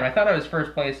 Yeah, but I thought I was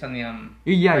first place in the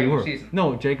yeah, you were. season.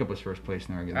 No, Jacob was first place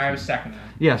in the regular season. I was second then.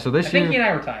 Yeah, so this year... I think he and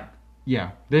I were tied.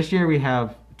 Yeah, this year we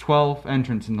have 12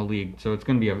 entrants in the league, so it's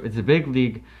going to be it's a big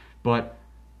league, but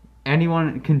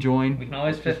anyone can join. We can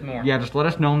always fit more. Yeah, just let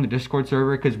us know in the Discord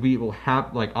server because we will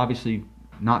have, obviously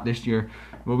not this year,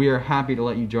 but we are happy to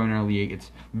let you join our league.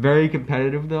 It's very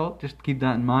competitive though, just keep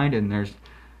that in mind, and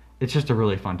it's just a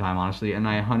really fun time, honestly, and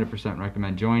I 100%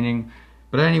 recommend joining.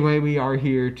 But anyway, we are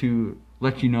here to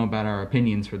let you know about our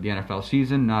opinions for the NFL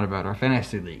season, not about our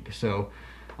fantasy league. So,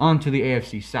 on to the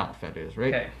AFC South, that is,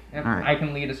 right? Okay, all right. I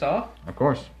can lead us off. Of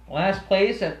course. Last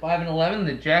place at 5-11,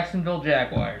 the Jacksonville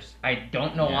Jaguars. I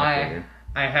don't know why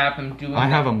I have them doing. I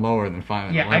have them lower than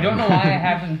 5-11. Yeah, I don't know why I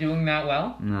have them doing that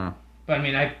well. No. But I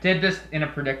mean, I did this in a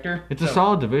predictor. It's a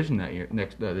solid division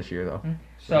this year, though.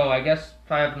 So I guess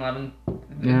 5-11.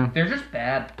 Yeah. They're just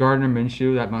bad. Gardner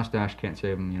Minshew, that mustache can't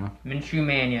save them, Minshew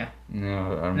mania.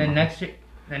 No, I don't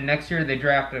know. Next year they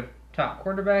draft a top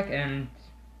quarterback and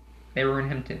they ruin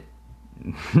him too.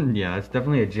 Yeah, that's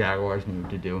definitely a Jaguars move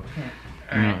to do. Yeah.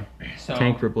 All right. So,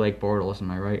 tank for Blake Bortles,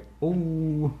 am I right?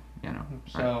 Oh,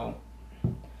 So,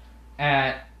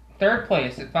 at third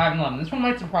place at 5-11, this one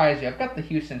might surprise you. I've got the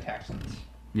Houston Texans.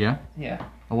 Yeah? Yeah.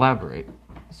 Elaborate.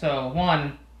 So,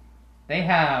 one, they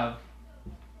have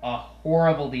a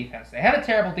horrible defense. They had a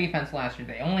terrible defense last year.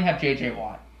 They only have J.J.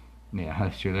 Watt. Yeah,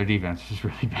 that's true. Their defense is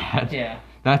really bad. Yeah.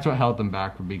 That's what held them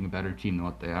back from being a better team than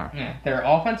what they are. Yeah. Their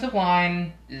offensive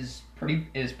line is pretty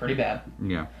bad.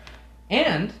 Yeah.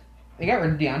 And they got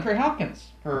rid of DeAndre Hopkins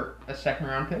for a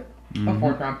second-round pick, a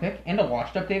fourth-round pick, and a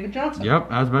washed-up David Johnson. Yep,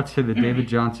 I was about to say the David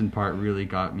Johnson part really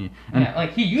got me.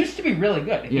 And he used to be really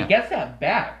good. If he gets that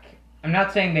back, I'm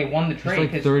not saying they won the trade.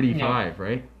 He's like 35,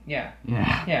 right? Yeah.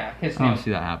 Yeah. Yeah. I don't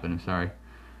see that happening. Sorry.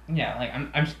 Yeah,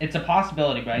 it's a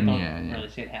possibility, but I don't really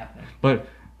see it happening. But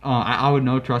I would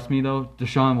know. Trust me, though.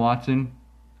 Deshaun Watson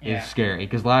is scary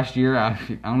because last year I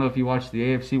don't know if you watched the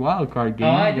AFC wildcard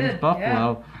game against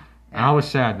Buffalo. Yeah. I was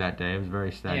sad that day. It was a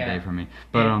very sad day for me.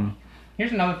 But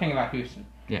here's another thing about Houston.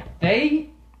 Yeah. They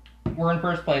were in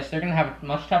first place. They're going to have a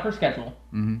much tougher schedule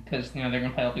because they're going to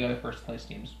play all the other first place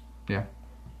teams. Yeah.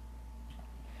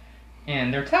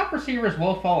 And their top receiver is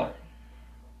Will Fuller.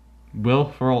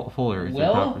 Will Fuller is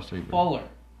their top receiver. Fuller.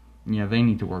 Yeah, they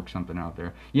need to work something out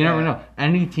there. You never know.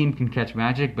 Any team can catch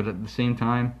magic, but at the same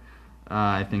time,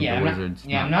 I think the Wizards...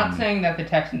 I'm not saying that the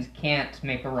Texans can't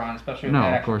make a run, especially with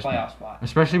that extra playoff spot.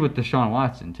 Especially with Deshaun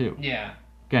Watson, too. Yeah.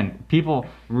 Again, people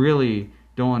really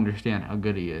don't understand how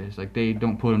good he is. They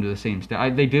don't put him to the same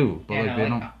stat. They do, but they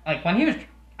don't... when he was...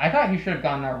 I thought he should have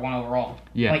gone there 1 overall.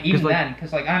 Yeah. Even then,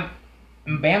 because I'm a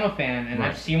Bama fan, and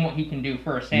I've seen what he can do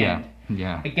firsthand.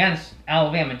 Yeah. Against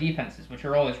Alabama defenses, which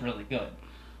are always really good.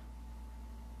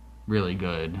 Really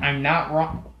good. I'm not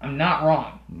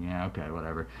wrong. Yeah, okay,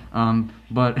 whatever.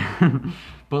 But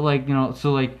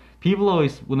people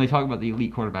always, when they talk about the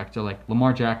elite quarterbacks, they're like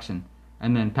Lamar Jackson,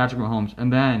 and then Patrick Mahomes,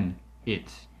 and then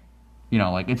it's,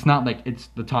 it's not like it's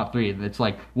the top three. It's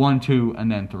like 1, 2,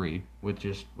 and then 3, which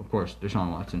is, of course,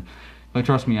 Deshaun Watson. But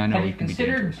trust me, I know he can be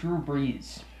dangerous. Have you considered Drew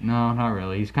Brees? No, not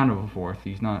really. He's kind of a fourth.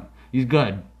 He's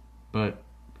good, but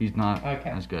he's not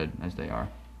as good as they are.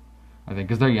 I think,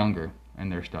 because they're younger. And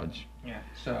they're studs. Yeah,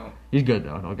 so... He's good,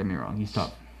 though. Don't get me wrong. He's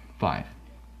top 5.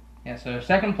 Yeah, so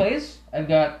second place, I've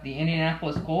got the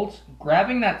Indianapolis Colts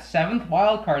grabbing that 7th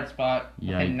wild card spot with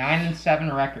a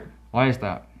 9-7 record. Why is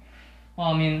that? Well,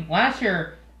 I mean, last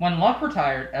year, when Luck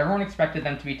retired, everyone expected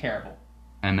them to be terrible.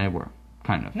 And they were,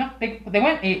 kind of. No, they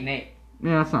went 8-8.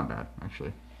 Yeah, that's not bad,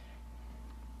 actually.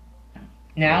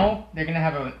 Now, they're going to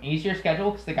have an easier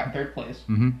schedule because they got third place.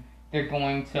 Mm-hmm.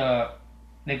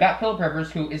 They've got Philip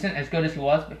Rivers, who isn't as good as he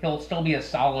was, but he'll still be a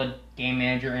solid game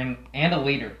manager and a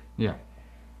leader. Yeah.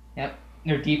 Yep.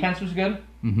 Their defense was good.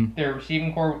 Mm-hmm. Their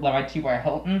receiving core, led by T.Y.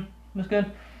 Hilton, was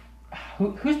good.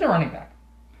 Who's the running back?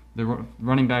 The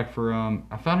running back for,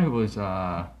 I thought it was,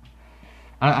 I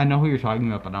know who you're talking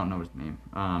about, but I don't know his name.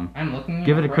 I'm looking.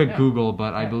 Give it a right quick now. Google,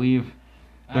 but I believe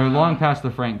they're long past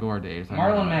the Frank Gore days.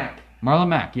 Marlon Mack. Marlon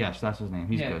Mack, yes, that's his name.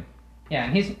 He's good. Yeah,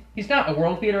 and he's not a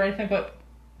world beater or anything, but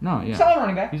no, yeah, solid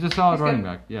running back. He's a solid running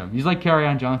back. Yeah, he's like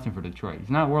Kerryon Johnson for Detroit. He's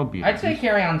not a world beater. I'd say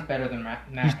Kerryon's better than Mack.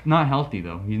 He's not healthy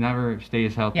though. He never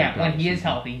stays healthy. Yeah, when he is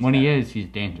healthy. When he is, he's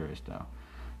dangerous though.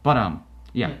 But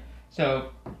yeah. So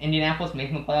Indianapolis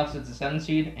making the playoffs as the 7th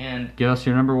seed, and get us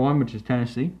your number 1, which is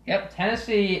Tennessee. Yep,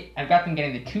 Tennessee. I've got them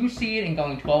getting the 2 seed and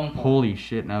going 12-4. Holy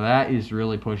shit! Now that is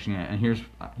really pushing it. And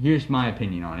here's my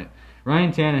opinion on it.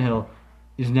 Ryan Tannehill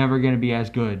is never going to be as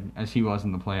good as he was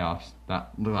in the playoffs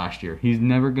last year. He's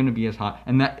never going to be as hot.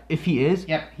 And that if he is,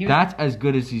 that's as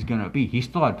good as he's going to be. He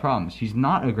still had problems. He's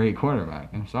not a great quarterback.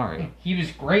 I'm sorry. He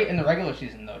was great in the regular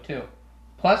season though too.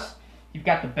 Plus, you've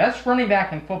got the best running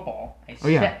back in football.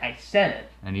 I said it.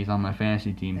 And he's on my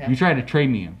fantasy team. Yeah. You tried to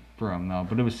trade me for him though,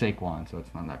 but it was Saquon, so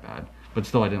it's not that bad. But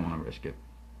still, I didn't want to risk it.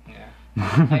 Yeah.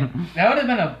 That would have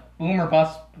been a boom or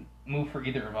bust move for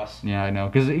either of us. Yeah, I know,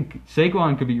 because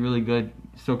Saquon could be really good.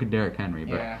 So could Derrick Henry,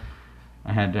 but yeah.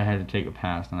 I had to take a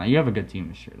pass on that. You have a good team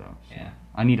this year, though. So yeah.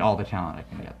 I need all the talent I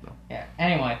can get, though. Yeah.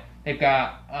 Anyway, they've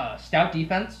got stout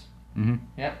defense. Mm-hmm.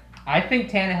 Yep. I think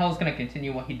Tannehill's going to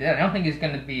continue what he did. I don't think he's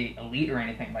going to be elite or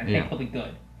anything, but I think he'll be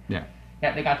good. Yeah.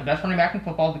 Yeah, they got the best running back in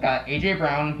football. They got A.J.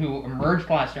 Brown, who emerged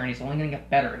last year, and he's only going to get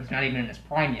better. He's not even in his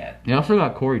prime yet. They also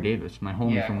got Corey Davis, my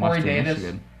homie from Western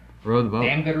Michigan. Row the boat.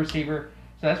 Damn good receiver.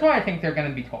 So that's why I think they're going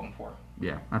to be 12-4.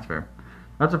 Yeah, that's fair.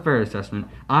 That's a fair assessment.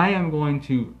 I am going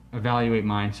to evaluate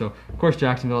mine. So, of course,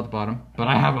 Jacksonville at the bottom, but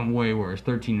I have them way worse,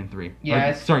 13-3.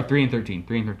 Yeah. Sorry, 3-13.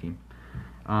 3-13.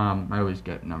 I always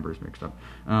get numbers mixed up.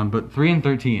 But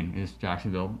 3-13 is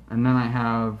Jacksonville, and then I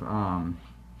have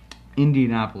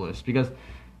Indianapolis because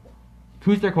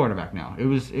who's their quarterback now? It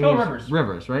was Rivers.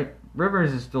 Rivers, right?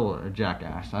 Rivers is still a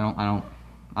jackass. I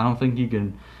don't think you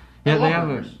can. Yeah,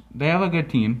 they have a good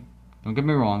team. Don't get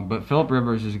me wrong, but Philip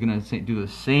Rivers is gonna do the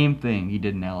same thing he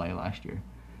did in LA last year.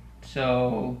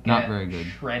 So not very good.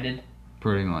 Shredded.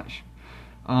 Pretty much.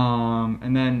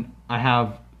 And then I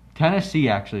have Tennessee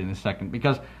actually in the second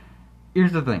because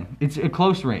here's the thing: it's a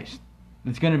close race.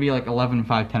 It's gonna be like 11-5,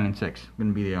 10-6.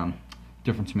 Gonna be the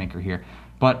difference maker here.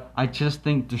 But I just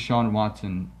think Deshaun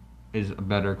Watson is a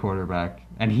better quarterback,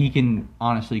 and he can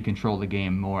honestly control the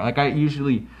game more. Like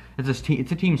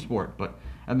it's a team sport, but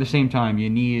at the same time, you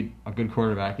need a good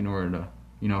quarterback in order to,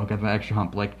 get that extra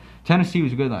hump. Like Tennessee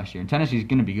was good last year, and Tennessee's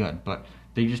going to be good, but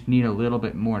they just need a little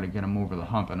bit more to get them over the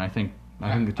hump. And I think the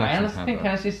Texans I honestly have think that.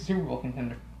 Tennessee's a Super Bowl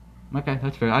contender. Okay,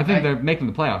 that's fair. I think they're making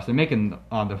the playoffs. They're making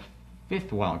the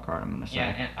 5th wild card. I'm going to say.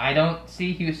 Yeah, and I don't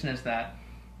see Houston as that.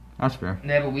 That's fair.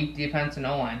 They have a weak defense and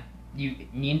O-line. You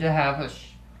need to have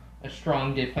a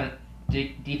strong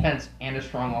defense and a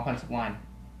strong offensive line.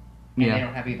 And they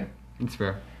don't have either. It's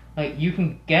fair. Like, you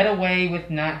can get away with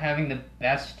not having the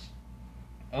best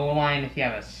O-line if you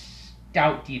have a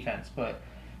stout defense, but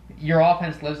your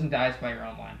offense lives and dies by your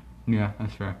own line. Yeah,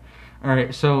 that's fair. All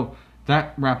right, so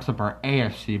that wraps up our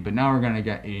AFC, but now we're going to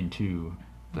get into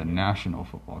the National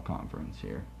Football Conference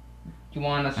here. Do you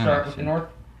want to start with the North?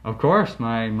 Of course,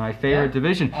 my favorite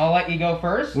division. I'll let you go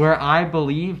first. Where I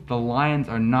believe the Lions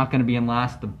are not going to be in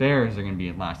last. The Bears are going to be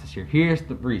in last this year. Here's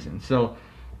the reason. So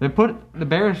the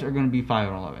Bears are going to be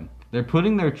 5-11. They're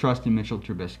putting their trust in Mitchell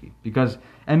Trubisky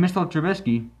and Mitchell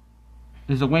Trubisky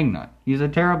is a wingnut. He's a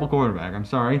terrible quarterback. I'm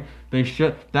sorry.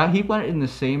 He went in the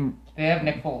same. They have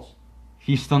Nick Foles.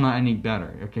 He's still not any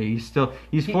better. Okay, he's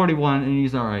 41 and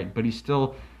he's all right, but he's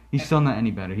still not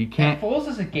any better. He can't. And Foles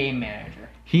is a game manager.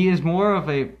 He is more of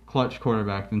a clutch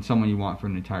quarterback than someone you want for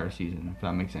an entire season, if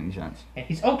that makes any sense. Yeah,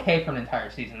 he's okay for an entire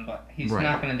season, but he's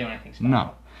not going to do anything special.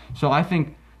 No. So I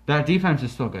think that defense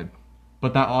is still good,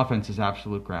 but that offense is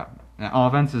absolute crap. That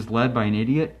offense is led by an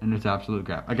idiot, and it's absolute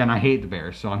crap. Again, I hate the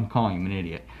Bears, so I'm calling him an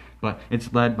idiot. But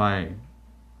it's led by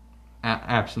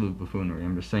absolute buffoonery.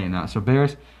 I'm just saying that. So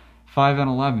Bears,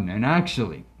 5-11. And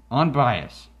actually, on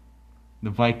bias, the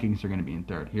Vikings are going to be in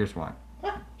third. Here's why.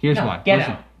 Here's why.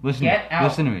 Listen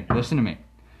to me.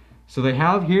 So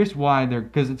here's why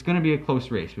because it's going to be a close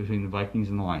race between the Vikings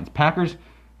and the Lions. Packers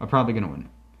are probably going to win.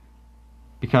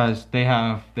 because they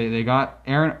got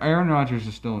Aaron Rodgers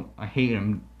is still, I hate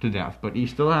him to death, but he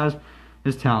still has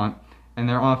his talent, and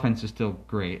their offense is still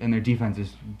great, and their defense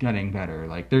is getting better.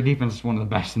 Like, their defense is one of the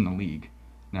best in the league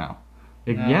now.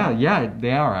 No. Yeah,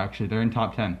 they are actually. They're in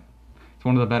top 10. It's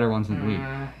one of the better ones in the league.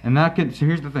 And so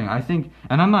here's the thing. I think,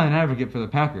 and I'm not an advocate for the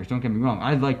Packers, don't get me wrong.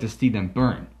 I'd like to see them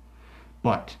burn.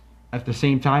 But at the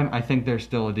same time, I think they're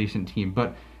still a decent team.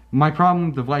 But my problem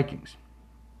with the Vikings,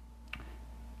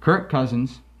 Kirk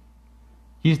Cousins,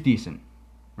 he's decent,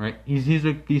 right? He's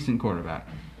a decent quarterback.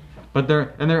 But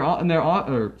their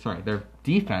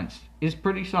defense is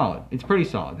pretty solid. It's pretty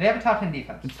solid. They have a top 10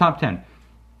 defense. It's top 10.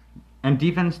 And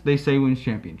defense, they say, wins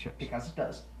championships. Because it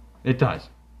does. It does.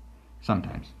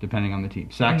 Sometimes, depending on the team.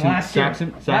 Last year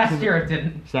it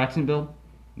didn't. Saxonville,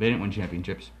 they didn't win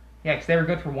championships. Yeah, because they were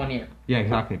good for 1 year. Yeah,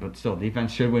 exactly. But still,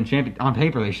 defense should win championships. On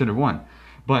paper, they should have won.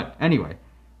 But anyway,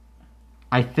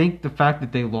 I think the fact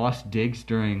that they lost Diggs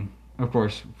during, of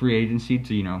course, free agency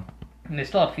to, And they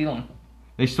still have Thielen.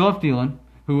 They still have Thielen,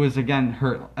 who was, again,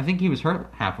 hurt. I think he was hurt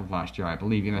half of last year, I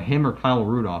believe. Either him or Kyle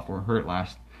Rudolph were hurt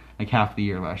half the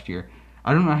year last year.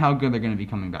 I don't know how good they're going to be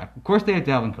coming back. Of course, they have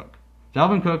Dalvin Cook.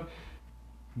 Dalvin Cook,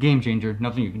 game changer.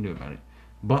 Nothing you can do about it.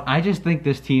 But I just think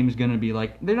this team is going to be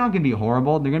like, they're not going to be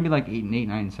horrible. They're going to be like 8-8,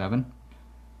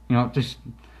 9-7.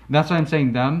 That's why I'm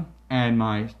saying them and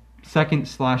my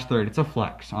second/third. It's a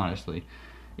flex, honestly.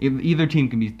 Either team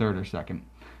can be third or second.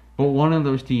 But one of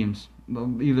those teams,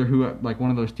 one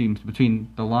of those teams between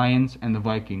the Lions and the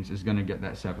Vikings is going to get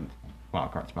that 7th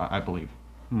wild card spot, I believe.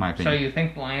 In my opinion. So you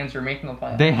think the Lions are making the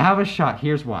playoffs? They have a shot.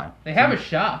 Here's why. They have a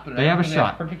shot, but they have a think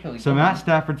shot. That's particularly so good. Matt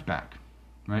Stafford's back,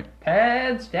 right?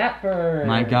 Pat Stafford.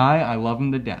 My guy, I love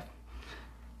him to death.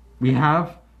 We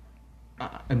have,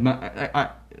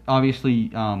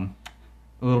 obviously, a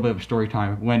little bit of story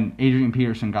time. When Adrian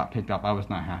Peterson got picked up, I was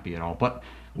not happy at all. But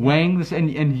weighing this,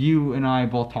 and you and I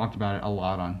both talked about it a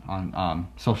lot on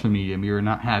social media, and we were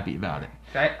not happy about it.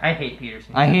 I hate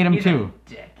Peterson. I hate him He's too. A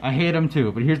dick. I hate him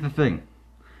too. But here's the thing.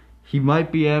 He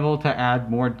might be able to add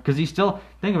more, because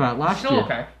think about it, last year,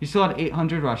 okay. He still had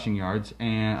 800 rushing yards,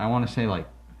 and I want to say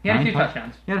he had a few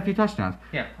touchdowns. He had a few touchdowns.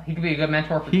 Yeah, he could be a good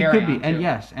mentor for He could be, too. and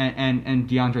yes, and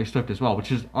DeAndre Swift as well,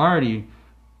 which is already,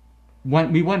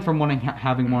 we went from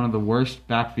having one of the worst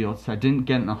backfields that didn't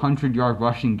get an 100-yard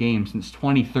rushing game since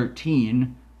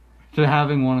 2013 to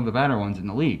having one of the better ones in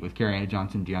the league with Kerryon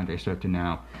Johnson, DeAndre Swift, and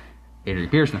now Adrian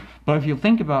Peterson. But if you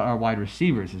think about our wide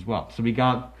receivers as well, so we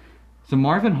got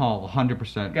Marvin Hall,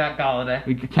 100%. Got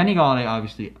Galladay. Kenny Galladay,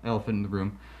 obviously, elephant in the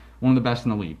room, one of the best in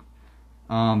the league.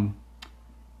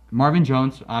 Marvin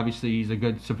Jones, obviously, he's a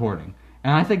good supporting.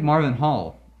 And I think Marvin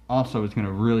Hall also is going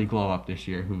to really glow up this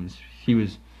year. He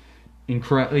was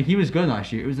incredible. He was good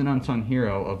last year. It was an unsung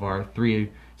hero of our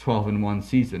 3-12-1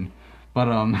 season. But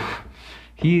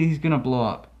he's going to blow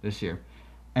up this year.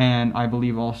 And I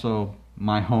believe also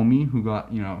my homie who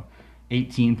got,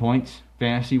 18 points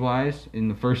fantasy-wise in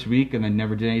the first week and then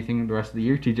never did anything the rest of the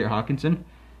year, TJ Hawkinson.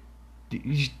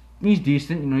 He's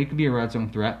decent. He could be a red zone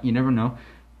threat. You never know.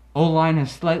 O-line has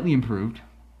slightly improved.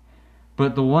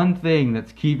 But the one thing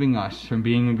that's keeping us from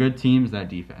being a good team is that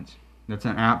defense. That's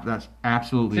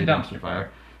absolutely a dumpster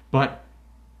fire. But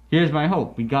here's my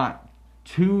hope. We got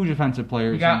 2 defensive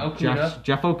players. We got Okudah.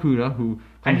 Jeff Okudah, who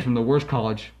comes from the worst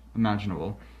college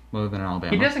imaginable, other than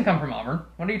Alabama. He doesn't come from Auburn.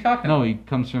 What are you talking about? No, he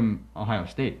comes from Ohio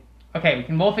State. Okay, we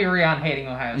can both agree on hating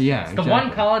Ohio State. Yeah, it's exactly. the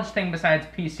one college thing besides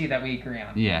PC that we agree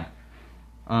on. Yeah.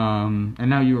 And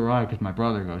now you were right because my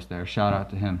brother goes there. Shout out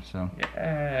to him. So.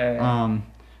 Yeah.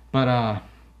 But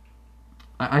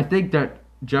I think that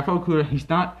Jeff Okudah,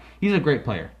 he's a great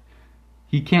player.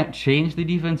 He can't change the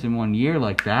defense in 1 year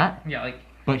like that. Yeah,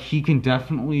 but he can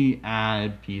definitely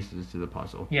add pieces to the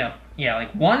puzzle. Yeah,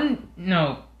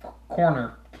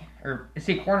 corner, or is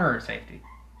he corner or safety?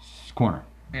 Corner.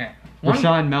 Yeah.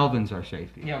 Rashawn Melvin's our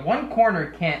safety. Yeah, one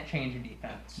corner can't change a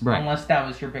defense. Right. Unless that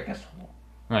was your biggest hole.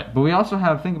 Right, but we also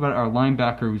think about our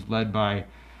linebacker who's led by,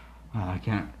 I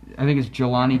think it's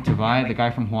Jelani Tavai, the guy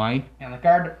from Hawaii. Yeah, the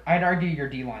guard, I'd argue your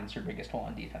D-line's your biggest hole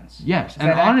on defense. Yes, and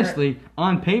honestly,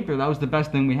 on paper, that was the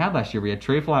best thing we had last year. We had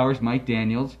Trey Flowers, Mike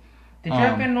Daniels. Did you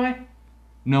have Van Noy?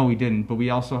 No, we didn't, but we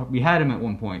had him at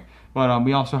one point. But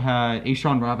we also had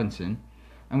A'Shawn Robinson.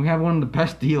 And we have one of the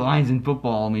best D-lines in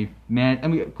football.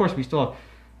 Of course, we still have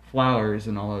Flowers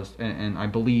and all those, and I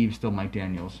believe still Mike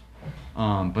Daniels,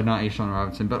 but not A'Shawn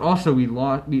Robinson. But also we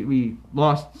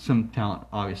lost some talent,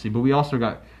 obviously. But we also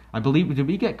got, I believe, did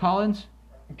we get Collins?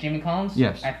 Jimmy Collins?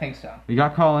 Yes. I think so. We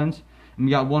got Collins, and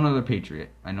we got one other Patriot.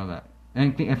 I know that.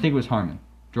 I think it was Harmon.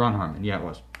 Duron Harmon. Yeah, it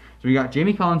was. So we got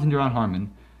Jamie Collins and Duron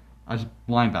Harmon as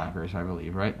linebackers, I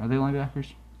believe, right? Are they linebackers?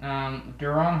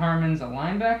 Duron Harmon's a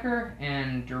linebacker,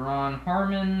 and Duron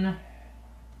Harmon.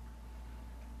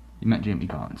 You meant Jamie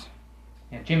Collins.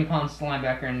 Yeah, Jamie Collins is a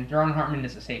linebacker, and Duron Harmon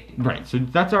is a safety. Right, so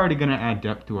that's already going to add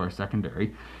depth to our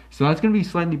secondary. So that's going to be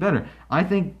slightly better. I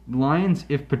think Lions,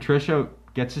 if Patricia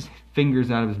gets his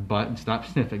fingers out of his butt and stops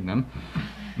sniffing them,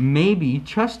 maybe,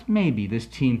 just maybe, this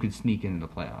team could sneak into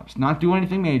the playoffs. Not do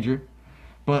anything major,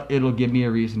 but it'll give me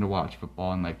a reason to watch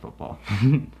football and like football.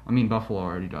 I mean, Buffalo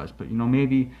already does, but,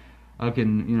 maybe I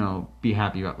can, be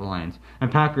happy about the Lions. And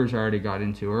Packers already got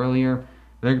into earlier.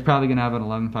 They're probably going to have an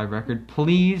 11-5 record.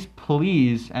 Please,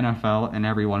 NFL and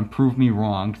everyone, prove me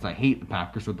wrong, because I hate the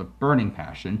Packers with a burning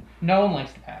passion. No one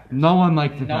likes the Packers. No one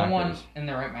likes the Packers. No one in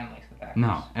their right mind likes the Packers.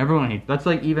 No, everyone hates. That's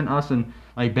like even us and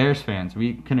like Bears fans.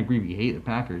 We can agree we hate the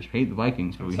Packers, hate the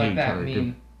Vikings, but we hate each other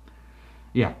too.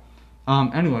 Yeah.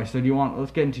 Anyway, so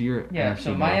let's get into your NFC so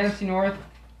North. My NFC North,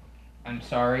 I'm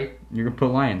sorry. You're going to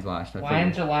put Lions last.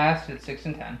 Lions are last at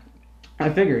 6-10. I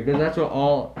figured, because that's what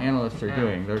all analysts are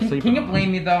doing. They're sleeping. Can you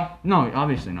blame me, though? No,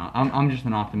 obviously not. I'm just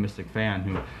an optimistic fan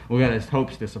who will get his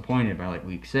hopes disappointed by like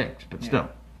week 6, but still.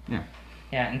 Yeah.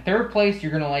 Yeah, in third place,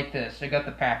 you're going to like this. I got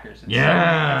the Packers. It's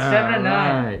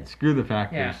 7-9. Right. Screw the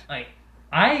Packers.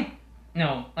 Yeah,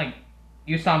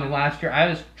 you saw me last year. I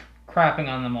was crapping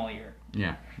on them all year.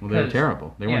 Yeah. Well, they were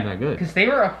terrible. They weren't that good. Because they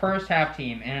were a first half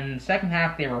team, and in the second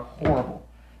half, they were horrible.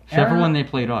 Except for when they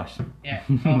played us. Yeah.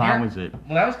 That was it.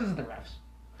 Well, that was because of the refs.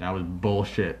 That was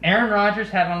bullshit. Aaron Rodgers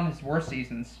had one of his worst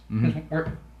seasons.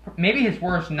 Mm-hmm. Maybe his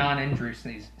worst non-injury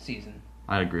season.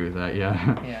 I agree with that,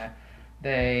 yeah. Yeah.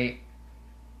 They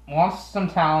lost some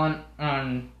talent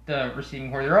on the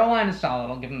receiving core. Their O-line is solid,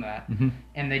 I'll give them that. Mm-hmm.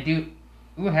 And they do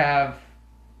have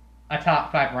a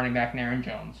top 5 running back in Aaron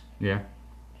Jones. Yeah.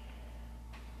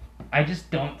 I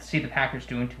just don't see the Packers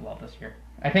doing too well this year.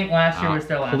 I think last year was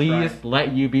their last ride. Please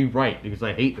let you be right, because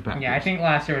I hate the Packers. Yeah, I think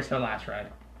last year was their last ride.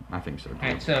 I think so, too. All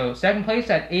right, so second place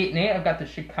at 8-8, I've got the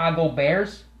Chicago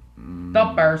Bears.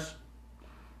 The Bears.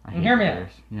 I hear me out.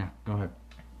 Yeah, go ahead.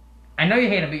 I know you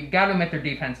hate them, but you got to admit their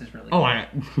defense is really good. Oh, I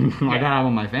got them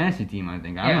on my fantasy team, I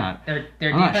think. I'm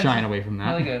not shying away from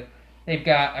that. Really good. They've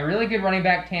got a really good running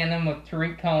back tandem with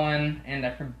Tariq Cohen and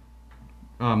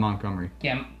Montgomery.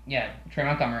 Yeah, Trey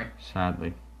Montgomery.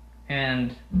 Sadly.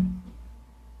 And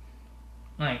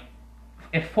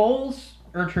if Foles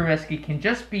or Trubisky can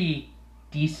just be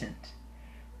decent,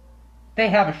 they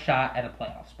have a shot at a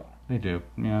playoff spot. They do,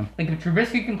 yeah. If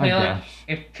Trubisky can play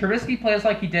if Trubisky plays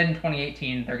like he did in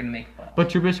 2018, they're gonna make the playoffs. But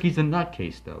Trubisky's a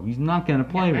nutcase, though. He's not gonna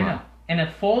play well. I know. And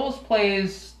if Foles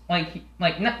plays doesn't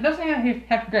have to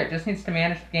be great, just needs to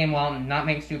manage the game well and not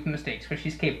make stupid mistakes, which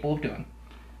he's capable of doing.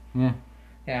 Yeah.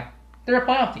 Yeah, they're a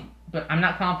playoff team, but I'm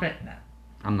not confident in that.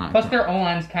 I'm not. Plus, their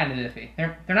O-line's kind of iffy.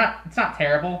 They're not. It's not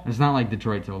terrible. It's not like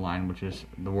Detroit's O-line, which is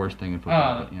the worst thing in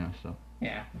football. But, so.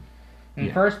 Yeah.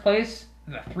 In first place,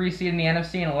 the 3 seed in the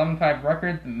NFC and 11-5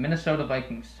 record, the Minnesota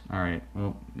Vikings. All right.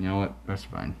 Well, you know what? That's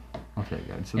fine. I'll take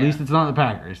that. So at least it's not the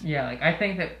Packers. Yeah. I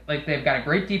think that they've got a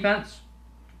great defense.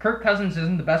 Kirk Cousins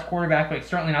isn't the best quarterback, but he's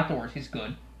certainly not the worst. He's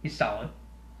good. He's solid.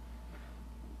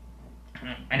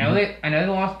 I know they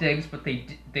lost Diggs, but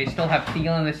they still have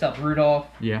Thielen. They still have Rudolph.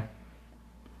 Yeah.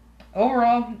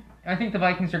 Overall, I think the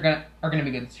Vikings are gonna be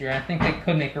good this year. I think they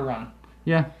could make a run.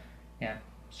 Yeah. Yeah.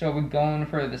 So are we going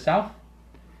for the South?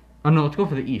 Oh no, let's go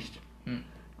for the East. The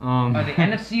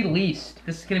NFC least.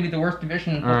 This is gonna be the worst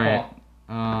division in football.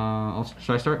 All right.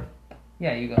 Should I start?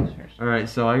 Yeah, you go first. All right.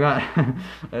 So I got.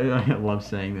 I love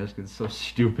saying this because it's so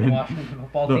stupid. Washington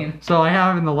football team. So I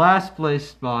have in the last place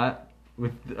spot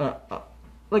with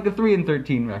like a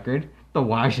 3-13 record. The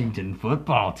Washington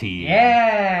football team.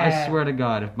 Yeah. I swear to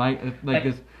God,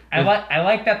 I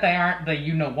like that they aren't the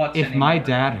you-know-whats anymore. If my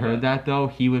dad heard that, though,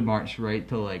 he would march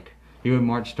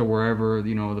to wherever,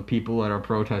 the people that are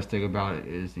protesting about it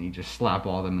is, and he'd just slap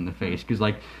all of them in the face. Because,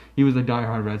 he was a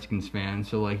diehard Redskins fan,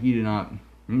 so, he did not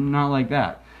like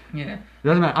that. Yeah. It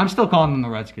doesn't matter. I'm still calling them the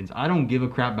Redskins. I don't give a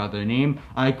crap about their name.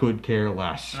 I could care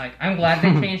less. I'm glad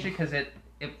they changed it, because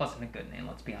it wasn't a good name,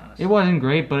 let's be honest. It wasn't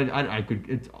great, but I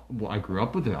grew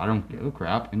up with it. I don't give a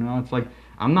crap, It's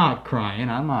I'm not crying.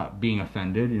 I'm not being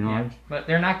offended, Yeah, but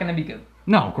they're not going to be good.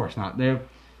 No, of course not.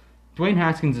 Dwayne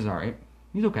Haskins is all right.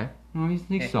 He's okay. No, he's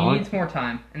solid. He needs more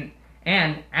time.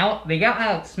 And they got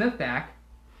Alex Smith back.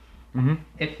 Mm-hmm.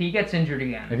 If he gets injured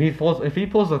again. If he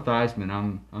pulls a Theismann,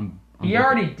 I'm he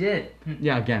already did.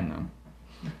 Yeah, again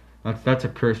though. That's a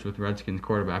curse with Redskins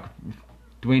quarterback.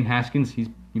 Dwayne Haskins, he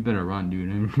better run,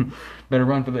 dude. Better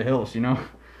run for the hills,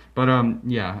 But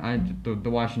the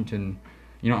Washington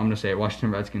You know, I'm gonna say it.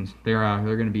 Washington Redskins. They're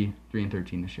gonna be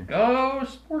 3-13 this year. Go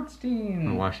sports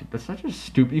team. Washington. That's such a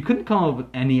stupid. You couldn't come up with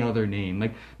any other name.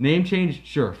 Like name change,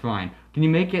 sure, fine. Can you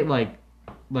make it like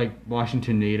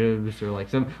Washington Natives or like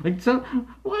some.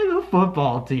 Why the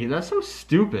football team? That's so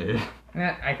stupid.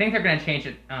 Yeah, I think they're gonna change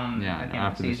it.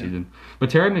 After the season.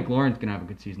 But Terry McLaurin's gonna have a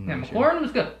good season. Yeah, McLaurin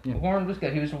was good. Yeah. McLaurin was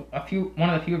good. He was one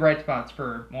of the few bright spots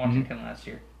for Washington last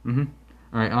year. Mm-hmm.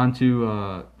 All right, on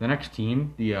to the next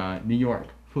team, the New York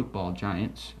Football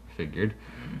Giants. Figured.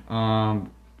 No,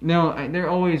 they're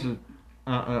always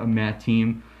a meh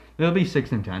team. They'll be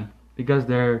 6-10 because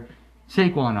they're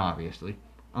Saquon, obviously.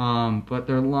 But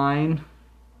their line.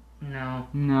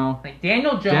 No. Like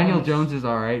Daniel Jones. Daniel Jones is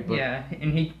all right. But, yeah,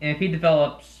 and if he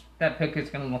develops, that pick is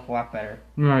going to look a lot better.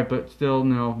 Right, but still,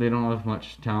 no, they don't have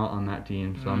much talent on that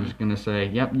team. So I'm just going to say,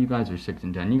 yep, you guys are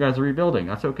 6-10. You guys are rebuilding.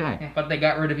 That's okay. Yeah, but they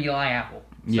got rid of Eli Apple.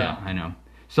 So. Yeah, I know.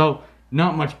 So,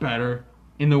 not much better.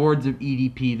 In the words of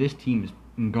EDP, this team is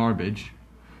garbage.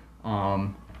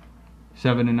 7-9,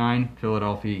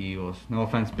 Philadelphia Eagles. No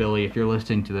offense, Billy. If you're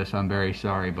listening to this, I'm very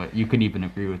sorry, but you could even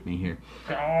agree with me here.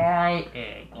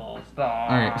 Die, Eagles, die.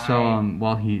 All right. So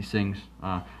while he sings,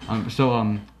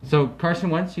 so Carson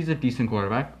Wentz, he's a decent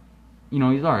quarterback. You know,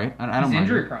 he's all right. I don't mind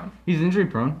injury prone. He's injury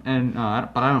prone, and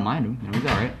but I don't mind him. You know, he's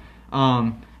all right.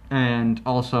 And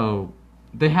also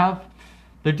they have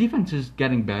their defense is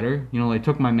getting better. You know, they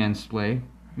took my man Slay.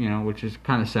 You know, which is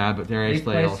kind of sad, but Darius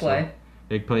Slay also. Slay.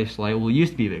 Big play Slay. Well, he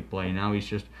used to be a big play. Now he's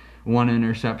just 1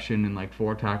 interception and like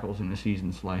 4 tackles in the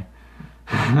season Slay.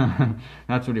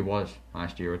 That's what he was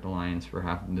last year with the Lions for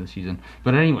half of the season.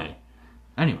 But anyway,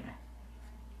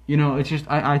 you know, it's just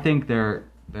I think they're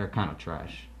kind of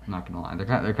trash. I'm not gonna lie,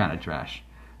 they're kind of trash.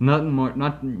 Nothing more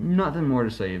to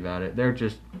say about it. They're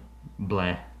just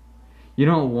bleh. You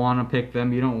don't want to pick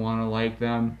them. You don't want to like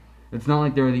them. It's not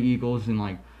like they were the Eagles in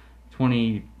like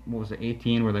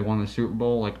 18 where they won the Super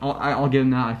Bowl. Like I'll give them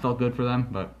that. I felt good for them,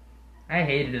 but I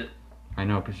hated it. I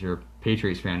know, because you're a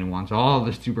Patriots fan who wants all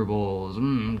the Super Bowls.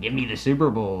 Give me the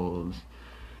Super Bowls.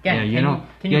 Yeah, you know,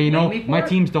 my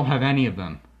teams don't have any of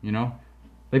them. You know,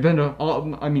 they've been to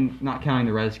all. I mean, not counting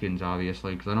the Redskins,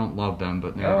 obviously, because I don't love them,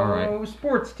 but they're all right. Oh,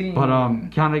 sports team. But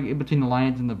counting between the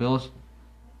Lions and the Bills,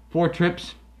 4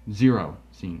 trips, 0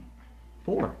 seen.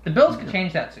 4. The Bills could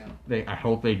change that soon. I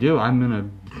hope they do. I'm gonna.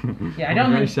 Yeah, I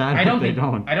don't think. Sad I don't think. They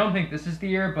don't. I don't think this is the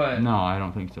year, but. No, I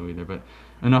don't think so either. But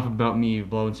enough about me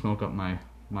blowing smoke up my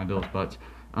Bills' butts.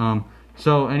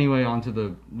 So anyway, on to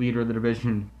the leader of the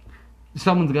division.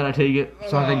 Someone's got to take it,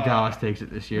 so I think Dallas takes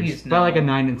it this year. By like a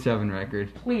 9-7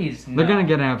 record. Please, no. They're gonna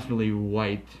get absolutely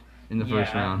wiped in the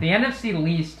first round. The NFC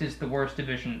least is the worst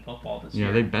division in football this year.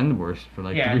 Yeah, they've been the worst for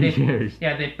like 3 years.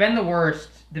 Yeah, they've been the worst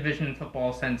division in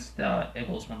football since the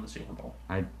Eagles won the Super Bowl.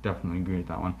 I definitely agree with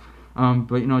that one.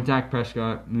 But you know, Dak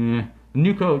Prescott,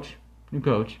 new coach,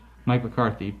 Mike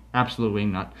McCarthy, absolute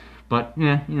wingnut. But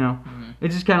yeah, you know,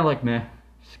 it's just kind of like meh.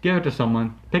 Just give it to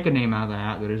someone. Pick a name out of the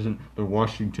hat that isn't the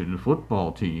Washington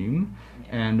football team,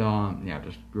 and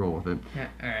just roll with it. Yeah,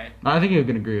 all right. I think you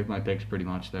can agree with my picks pretty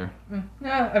much there.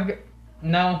 No,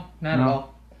 not at all.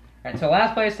 All right, so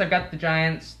last place I've got the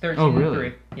Giants, 13-3. Oh,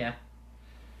 really? Yeah.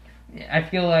 I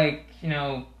feel like, you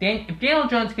know, if Daniel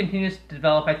Jones continues to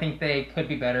develop, I think they could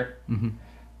be better. Mm-hmm.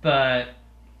 But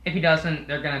if he doesn't,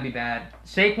 they're going to be bad.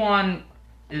 Saquon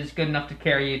is good enough to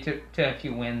carry you to a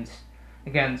few wins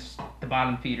against the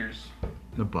bottom feeders.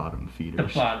 The bottom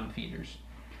feeders.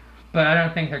 But I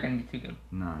don't think they're going to be too good.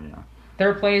 No, yeah.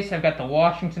 Third place, I've got the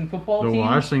Washington football team. The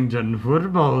Washington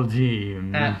football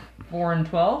team. At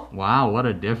 4-12. Wow, what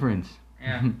a difference.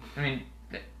 Yeah. I mean,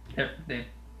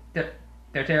 they're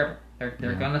terrible.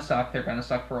 They're gonna suck. They're gonna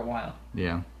suck for a while.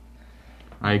 Yeah.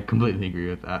 I completely agree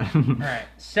with that. All right.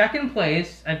 Second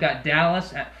place, I've got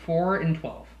Dallas at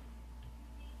 4-12.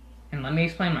 And let me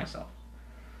explain myself.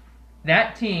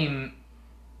 That team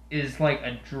is like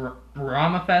a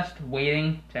drama fest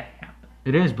waiting to happen.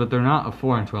 It is, but they're not a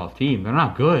 4-12 team. They're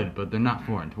not good, but they're not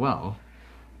 4-12.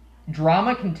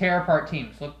 Drama can tear apart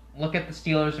teams. Look at the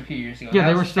Steelers a few years ago. Yeah,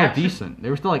 they were still decent.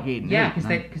 They were still like 8-8. Yeah,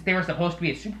 because they were supposed to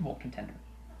be a Super Bowl contender.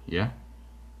 Yeah.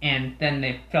 And then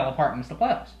they fell apart and missed the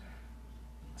playoffs.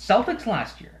 Celtics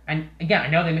last year, and again, I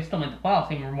know they still made the playoffs,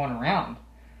 they were 1 round,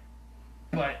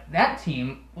 but that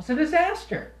team was a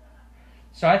disaster.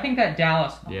 So I think that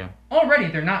Dallas,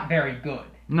 already they're not very good.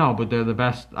 No, but they're the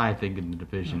best, I think, in the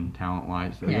division,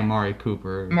 talent-wise. There's Amari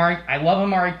Cooper. I love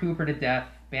Amari Cooper to death.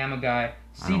 Bama guy.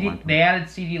 They added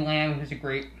CeeDee Lamb, who's a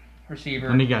great receiver.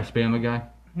 And you got Bama guy?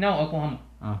 No, Oklahoma.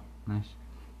 Oh, nice.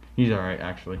 He's all right,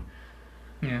 actually.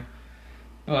 Yeah.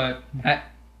 But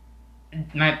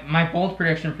my bold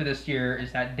prediction for this year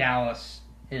is that Dallas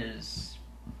is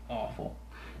awful.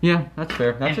 Yeah, that's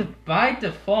fair. That's and by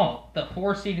default, the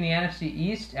 4 seed in the NFC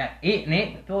East at 8-8,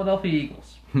 the Philadelphia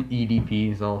Eagles.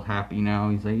 EDP is all happy now.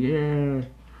 He's like, yeah.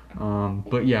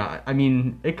 But yeah, I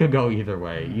mean, it could go either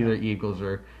way. Either Eagles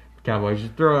or Cowboys.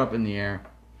 Just throw it up in the air.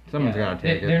 Someone's got to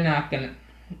take it. They're not going to...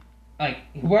 Like,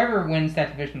 whoever wins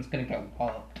that division is going to go all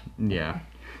up. Yeah.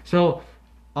 So,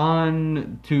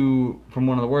 on to, from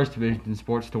one of the worst divisions in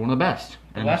sports to one of the best.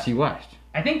 NFC West.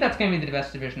 I think that's going to be the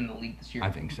best division in the league this year.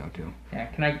 I think so, too. Yeah,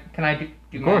 can I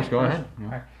do Of course, go ahead. Yeah.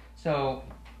 All right. So,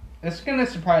 this is going to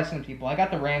surprise some people. I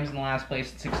got the Rams in the last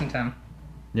place at 6-10.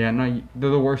 Yeah, no, they're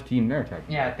the worst team there,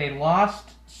 technically. Yeah, they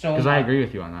lost so much. Because I agree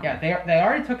with you on that. Yeah, they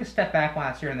already took a step back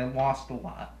last year and they lost a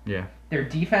lot. Yeah. Their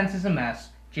defense is a mess.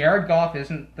 Jared Goff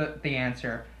isn't the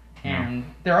answer. And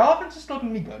their offense is still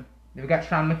going to be good. They've got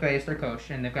Sean McVay as their coach,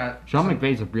 and they've got... Sean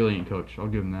McVay's a brilliant coach. I'll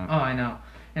give him that. Oh, I know.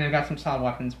 And they've got some solid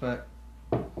weapons, but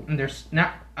there's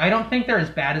not... I don't think they're as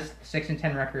bad as the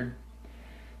 6-10 record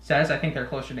says. I think they're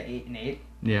closer to 8-8.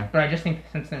 Yeah. But I just think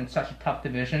since they're in such a tough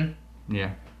division...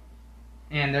 Yeah.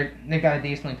 And they've got a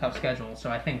decently tough schedule,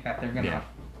 so I think that they're going to,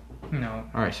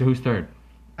 All right, so who's third?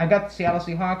 I got the Seattle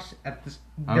Seahawks at this...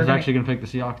 I was actually going to pick the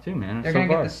Seahawks too, man. They're going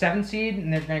to get the 7th seed,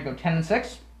 and they're going to go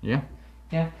 10-6. Yeah.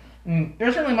 Yeah.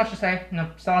 There's really much to say.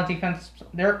 Solid defense.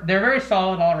 They're very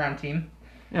solid all-around team.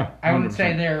 Yeah. 100%. I wouldn't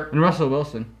say they're... And Russell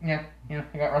Wilson. Yeah.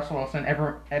 I got Russell Wilson,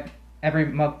 every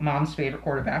mom's favorite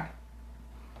quarterback.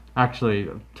 Actually,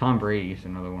 Tom Brady's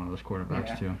another one of those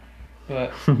quarterbacks too.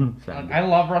 But I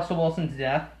love Russell Wilson to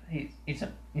death. He's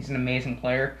an amazing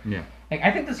player. Yeah. Like,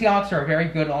 I think the Seahawks are a very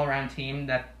good all-around team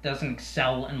that doesn't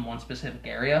excel in one specific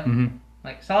area. Mm-hmm.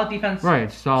 Like, solid defense.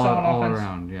 Right, solid all offense.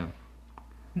 around, yeah.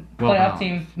 Playoff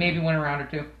team, maybe win a round or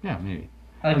two. Yeah, maybe.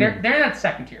 Like, they're not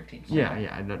second-tier teams.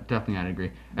 Yeah, definitely I'd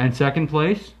agree. And second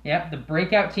place? Yep, the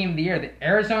breakout team of the year, the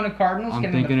Arizona Cardinals,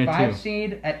 getting the 5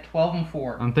 seed at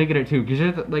 12-4. I'm thinking it too, because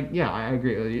I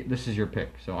agree. This is your pick,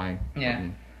 so I. Yeah.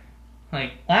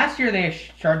 Like, last year they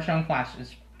started showing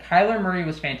flashes. Kyler Murray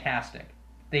was fantastic.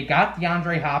 They got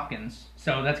DeAndre Hopkins,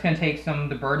 so that's going to take some of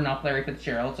the burden off Larry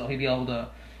Fitzgerald, so he'll be able to,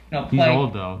 play. He's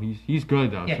old, though. He's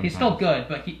good, though. Yeah, he's still good,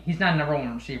 but he's not a number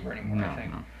 1 receiver anymore, I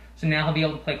think. No. So now he'll be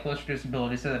able to play closer to his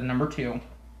abilities at number 2.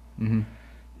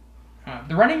 Mm-hmm.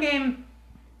 The running game,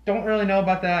 don't really know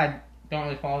about that. I don't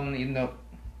really follow them even though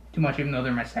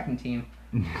they're my second team.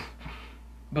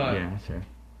 But yeah, that's fair.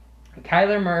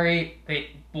 Kyler Murray,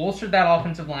 they bolstered that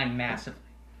offensive line massively,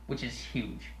 which is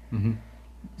huge. Mm-hmm.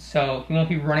 So he won't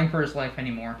be running for his life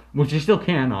anymore. Which he still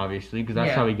can, obviously, because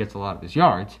that's how he gets a lot of his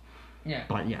yards. Yeah.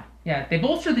 But yeah. Yeah, they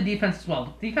bolstered the defense as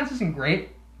well. The defense isn't great,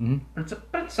 but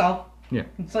it's solid. Yeah.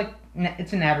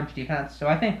 It's an average defense. So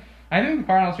I think the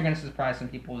Cardinals are going to surprise some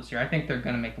people this year. I think they're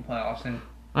going to make the playoffs. And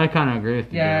I kind of agree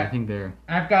with you. Yeah, I think they're...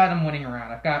 I've got them winning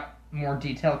around. I've got more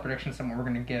detailed predictions than what we're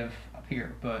going to give up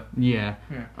here. But yeah.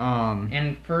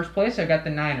 In first place, I got the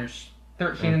Niners,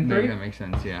 13-3. That makes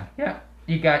sense, yeah. Yeah.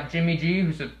 You got Jimmy G,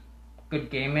 who's a good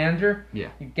game manager. Yeah.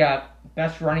 You've got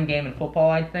best running game in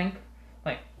football, I think.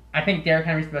 I think Derrick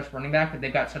Henry's the best running back, but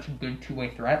they've got such a good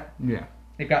two-way threat. Yeah.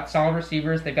 They've got solid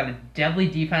receivers. They've got a deadly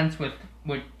defense with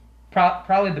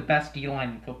probably the best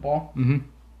D-line in football. Mm-hmm.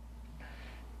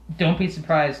 Don't be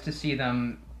surprised to see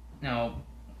them,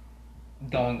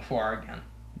 going far again.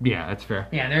 Yeah, that's fair.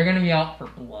 Yeah, they're going to be out for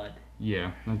blood.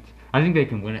 Yeah. I think they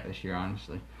can win it this year,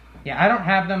 honestly. Yeah, I don't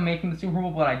have them making the Super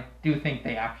Bowl, but I do think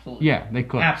they absolutely they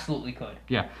could. Absolutely could.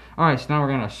 Yeah. All right, so now we're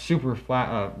going to super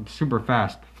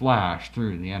fast flash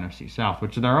through the NFC South,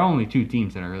 which there are only 2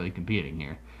 teams that are really competing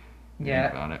here. Yeah.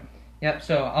 Think about it. Yep,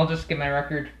 so I'll just get my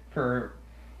record for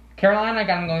Carolina. I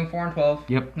got them going 4-12.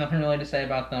 Yep. Nothing really to say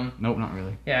about them. Nope, not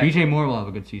really. Yeah. DJ Moore will have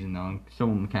a good season, though, and so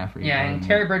will McCaffrey. Yeah, and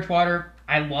Terry Bridgewater,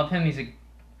 I love him. He's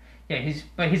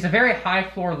a very high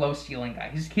floor, low ceiling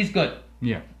guy. He's good.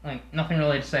 Yeah. Nothing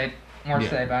really to say about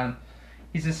him.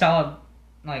 He's a solid,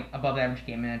 above average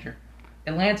game manager.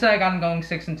 Atlanta, I got them going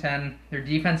 6-10. Their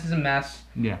defense is a mess.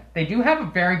 Yeah. They do have a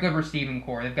very good receiving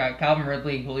core. They've got Calvin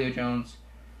Ridley, Julio Jones.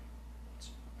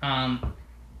 So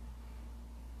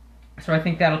I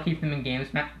think that'll keep them in games.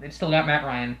 They've still got Matt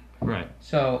Ryan. Right.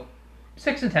 So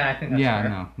 6-10, I think that's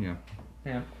fair.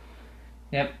 Yeah.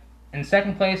 Yep. In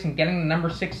second place and getting the number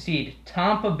 6 seed,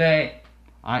 Tampa Bay.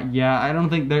 I don't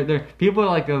think they're people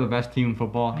are they're the best team in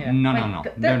football. Yeah. No,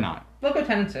 they're not. They'll go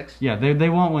 10-6. Yeah, they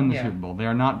won't win the Super Bowl. They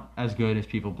are not as good as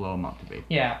people blow them up to be.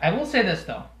 Yeah, I will say this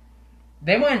though,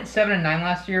 they went 7-9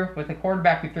 last year with a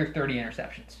quarterback who threw 30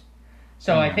 interceptions.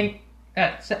 So I think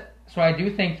I do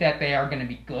think that they are going to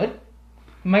be good.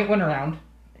 Might win a round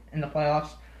in the playoffs.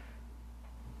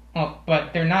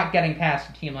 But they're not getting past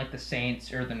a team like the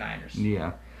Saints or the Niners.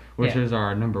 Yeah. which is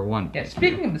our number 1. Yeah,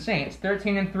 speaking of the Saints,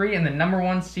 13-3 and the number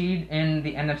 1 seed in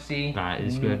the NFC. That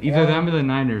is good. Either them or the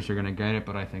Niners are going to get it,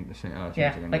 but I think the Saints are going to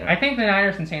get it. I think the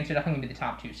Niners and Saints are definitely going to be the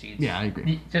top 2 seeds. Yeah, I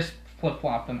agree. Just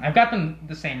flip-flop them. I've got them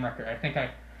the same record. I think I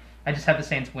just have the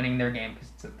Saints winning their game because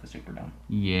it's at the Superdome.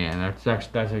 Yeah, that's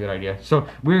a good idea. So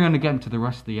we're going to get into the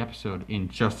rest of the episode in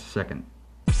just a second.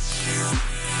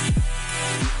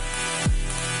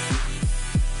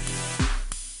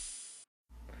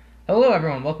 Hello,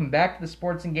 everyone. Welcome back to the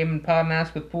Sports and Gaming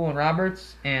Podcast with Poole and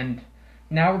Roberts. And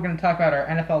now we're going to talk about our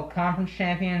NFL Conference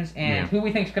champions and who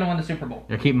we think is going to win the Super Bowl.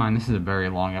 Yeah, keep in mind, this is a very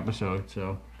long episode,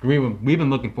 so we've been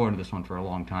looking forward to this one for a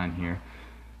long time here.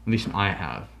 At least I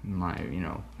have.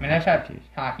 I've had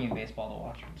hockey and baseball to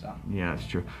watch, so. Yeah, that's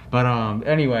true. But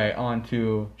anyway, on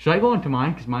to... Should I go into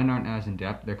mine? Because mine aren't as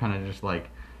in-depth. They're kind of just like...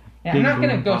 Yeah, I'm not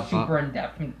going to go super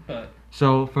in-depth, but...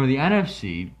 So, for the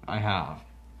NFC, I have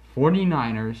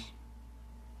 49ers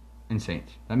and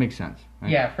Saints. That makes sense, right?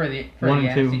 Yeah, for the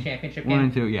NFC Championship game. 1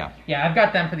 and 2, yeah. Yeah, I've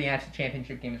got them for the NFC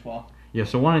Championship game as well. Yeah,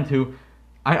 so 1 and 2.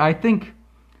 I think...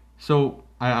 So...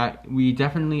 I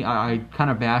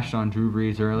kind of bashed on Drew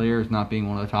Brees earlier as not being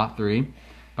one of the top 3,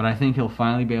 but I think he'll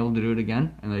finally be able to do it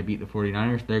again, and they beat the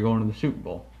 49ers. They're going to the Super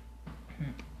Bowl.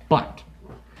 But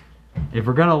if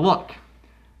we're gonna look,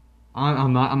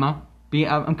 I'm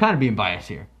kind of being biased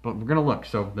here, but we're gonna look.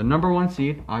 So the number 1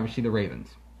 seed, obviously the Ravens,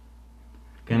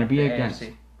 gonna be against.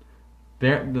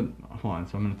 Hold on,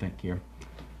 so I'm gonna think here.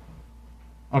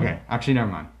 Okay, actually,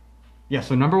 never mind. Yeah,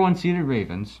 so number 1 seeded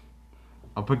Ravens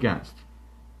up against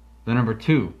the number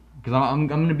 2, because I'm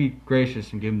going to be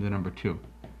gracious and give them the number 2.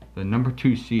 The number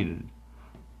 2 seeded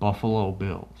Buffalo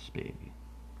Bills, baby.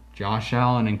 Josh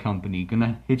Allen and company going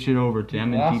to hitch it over to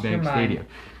M&T Bank Stadium.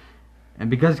 And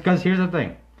because here's the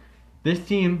thing. This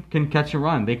team can catch a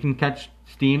run. They can catch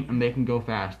steam and they can go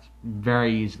fast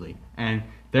very easily. And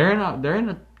they're in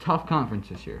a tough conference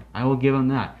this year. I will give them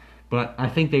that. But I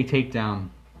think they take down,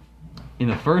 in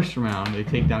the first round, they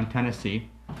take down Tennessee.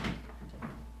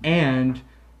 And...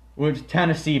 which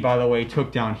Tennessee, by the way,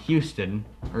 took down Houston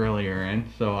earlier in.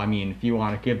 So, I mean, if you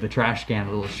want to give the trash can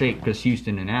a little shake, because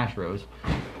Houston and Astros.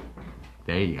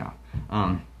 There you go.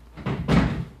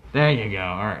 There you go.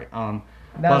 All right.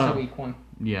 That was a weak one.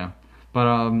 Yeah. But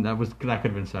that could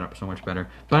have been set up so much better.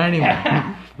 But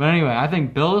anyway, I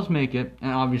think Bills make it,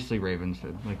 and obviously Ravens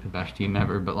are like the best team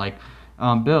ever. But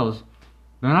Bills,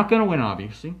 they're not going to win,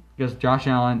 obviously, because Josh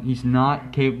Allen, he's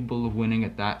not capable of winning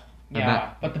at that.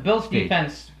 Yeah, but the Bills'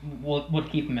 defense would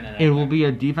keep them in it. It will be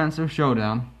a defensive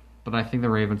showdown, but I think the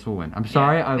Ravens will win. I'm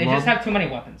sorry. They just have too many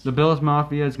weapons. The Bills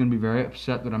Mafia is going to be very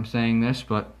upset that I'm saying this,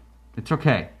 but it's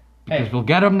okay. Because we'll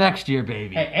get them next year,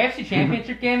 baby. Hey, AFC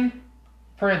Championship game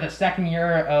for the second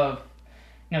year of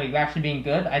you actually being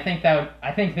good, I think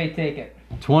they take it.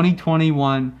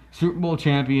 2021 Super Bowl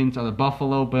champions are the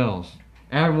Buffalo Bills.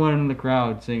 Everyone in the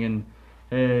crowd singing...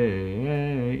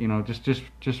 Hey,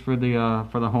 just for the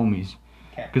homies,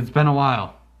 because it's been a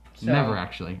while. Never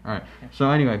actually. All right.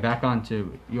 So anyway, back on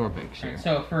to your picks here.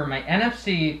 So for my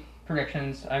NFC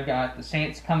predictions, I've got the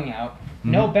Saints coming out.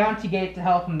 No Bounty Gate to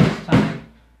help them this time.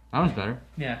 That was better.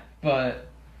 Yeah, but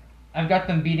I've got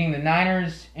them beating the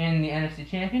Niners in the NFC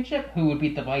Championship, who would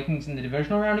beat the Vikings in the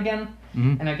divisional round again,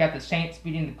 and I've got the Saints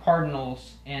beating the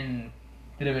Cardinals in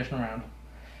the divisional round.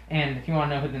 And if you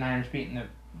want to know who the Niners beat in the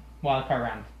wild card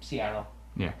round, Seattle.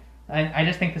 Yeah. I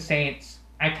just think the Saints...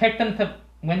 I picked them to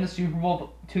win the Super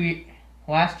Bowl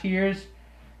last 2 years,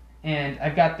 and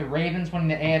I've got the Ravens winning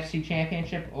the AFC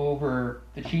Championship over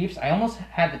the Chiefs. I almost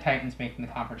had the Titans making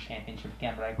the Conference Championship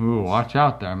again, but Ooh, watch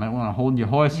out there. I might want to hold your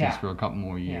horses for a couple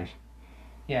more years.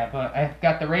 Yeah, but I've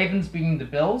got the Ravens beating the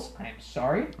Bills. I'm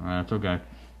sorry. That's okay.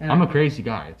 And I'm a crazy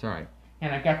guy. It's all right.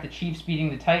 And I've got the Chiefs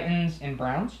beating the Titans and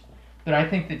Browns, but I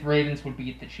think the Ravens would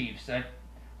beat the Chiefs.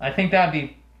 I think that would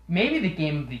be maybe the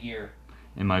game of the year.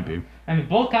 It might be. I mean,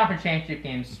 both conference championship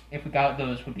games, if we got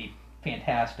those, would be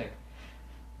fantastic.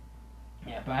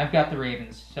 Yeah, but I've got the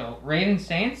Ravens. So, Ravens,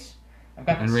 Saints. I've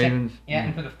got the Ravens.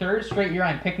 And for the third straight year,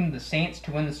 I'm picking the Saints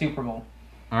to win the Super Bowl.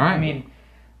 All right. I mean,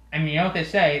 you know what they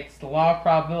say? It's the law of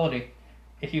probability.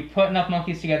 If you put enough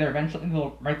monkeys together, eventually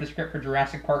they'll write the script for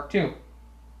Jurassic Park 2.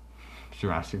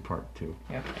 Jurassic Park 2.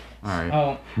 Yep. All right.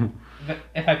 Oh,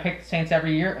 if I pick the Saints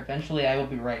every year, eventually I will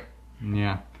be right.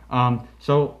 Yeah.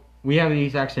 So we have the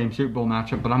exact same Super Bowl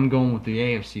matchup, but I'm going with the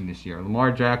AFC this year.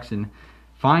 Lamar Jackson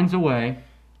finds a way.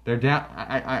 They're down.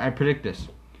 I predict this.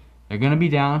 They're going to be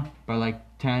down by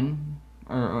like 10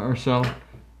 or so,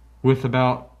 with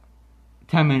about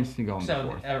 10 minutes to go in the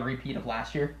fourth. So a repeat of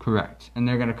last year? Correct. And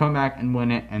they're going to come back and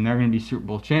win it, and they're going to be Super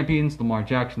Bowl champions. Lamar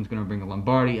Jackson's going to bring a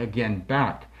Lombardi again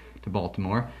back to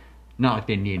Baltimore. Not like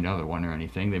they need another one or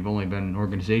anything. They've only been an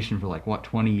organization for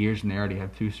 20 years, and they already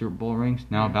have 2 Super Bowl rings.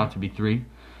 Now about to be 3.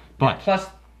 But plus,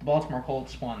 Baltimore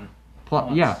Colts won.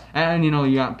 Yeah, and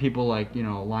you got people like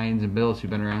Lions and Bills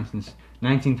who've been around since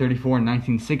 1934 and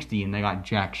 1960, and they got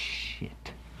jack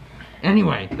shit.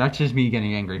 Anyway, that's just me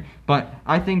getting angry. But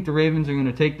I think the Ravens are going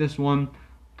to take this one.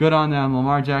 Good on them.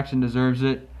 Lamar Jackson deserves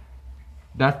it.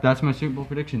 That's my Super Bowl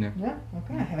prediction there. Yeah,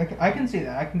 okay. I can see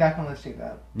that. I can definitely see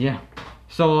that. Yeah.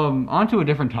 So, on to a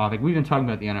different topic. We've been talking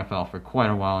about the NFL for quite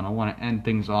a while, and I want to end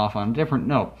things off on a different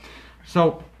note.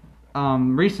 So,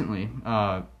 recently,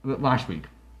 last week,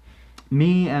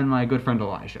 me and my good friend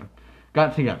Elijah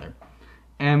got together.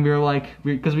 And we were like,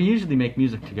 because we usually make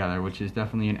music together, which is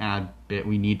definitely an ad bit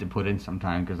we need to put in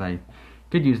sometime, because I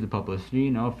could use the publicity,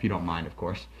 if you don't mind, of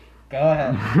course. Go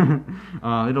ahead.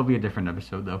 It'll be a different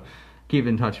episode, though. Keep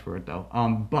in touch for it, though.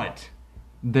 But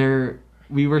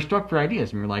we were struck for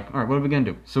ideas, and we were like, all right, what are we going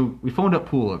to do? So we phoned up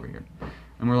Pool over here,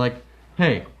 and we're like,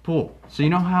 hey, Pool, so you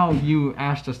know how you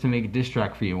asked us to make a diss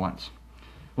track for you once?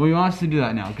 Well, we want us to do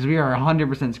that now, because we are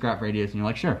 100% scrap for ideas, and you're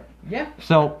like, sure. Yeah.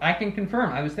 So I can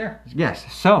confirm, I was there. Yes,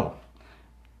 so,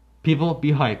 people,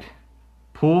 be hyped.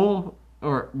 Pool,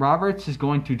 or Roberts is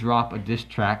going to drop a diss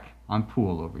track on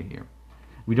Pool over here.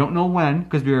 We don't know when,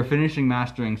 because we are finishing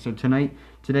mastering, so today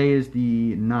is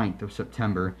the 9th of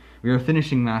September. We are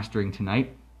finishing mastering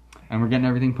tonight, and we're getting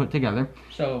everything put together.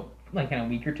 So, in a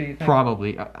week or two, you think?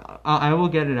 Probably. I will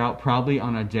get it out probably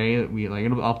on a day that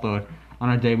it'll upload on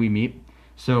a day we meet.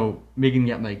 So, we can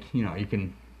get, you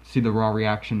can see the raw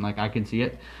reaction, I can see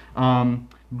it.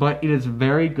 But it is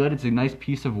very good. It's a nice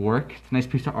piece of work. It's a nice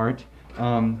piece of art.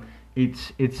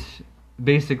 It's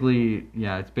basically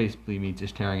me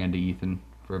just tearing into Ethan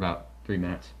for about 3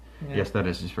 minutes. Yeah. Yes, that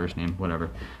is his first name, whatever.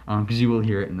 Because you will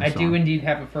hear it in the song. I do indeed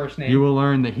have a first name. You will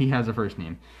learn that he has a first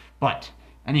name. But,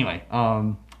 anyway,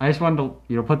 I just wanted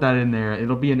to put that in there.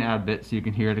 It'll be an ad bit, so you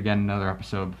can hear it again in another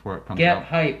episode before it comes out.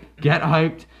 Get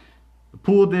hyped. The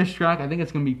Pool diss track, I think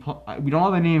it's going to be... We don't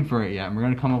have a name for it yet, and we're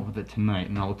going to come up with it tonight,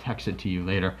 and I'll text it to you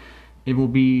later. It will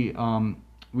be...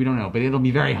 we don't know, but it'll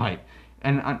be very hype.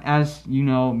 And as you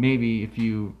know, maybe if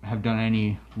you have done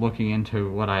any looking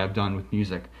into what I have done with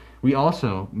music, we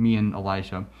also, me and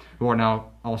Elijah, who are now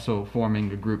also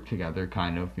forming a group together,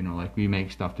 kind of, we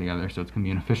make stuff together, so it's going to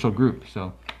be an official group,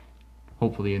 so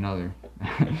hopefully another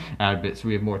ad bit, so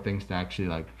we have more things to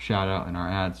actually, shout out in our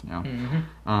ads now.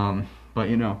 Mm-hmm. But,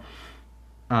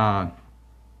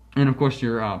 and of course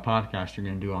your podcast you're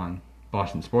going to do on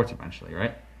Boston sports eventually,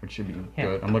 right? Which should be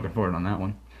good. I'm looking forward on that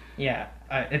one. Yeah,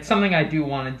 it's something I do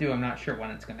want to do. I'm not sure when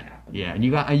it's going to happen. Yeah, and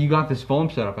you got this foam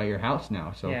set up at your house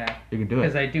now, so you can do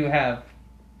it. Because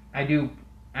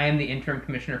I am the interim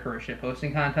commissioner for a ship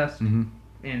hosting contest,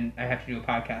 and I have to do a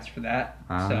podcast for that.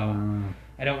 So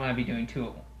I don't want to be doing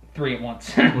 3 at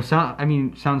once. Well,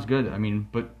 sounds good.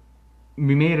 But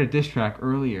we made a diss track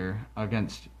earlier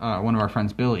against one of our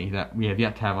friends, Billy, that we have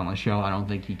yet to have on the show. I don't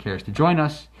think he cares to join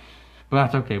us, but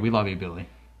that's okay. We love you, Billy.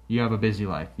 You have a busy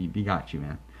life. We got you,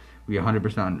 man. We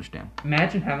 100% understand.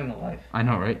 Imagine having a life. I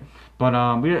know, right? But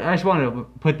I just wanted to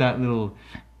put that little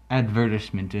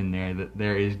advertisement in there that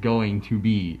there is going to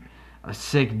be a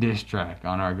sick diss track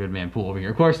on our good man Pool over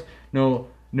here. Of course, no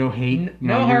hate.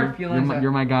 No hard feelings.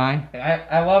 You're my guy.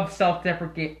 I love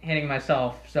self-deprecating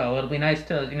myself, so it'll be nice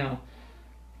to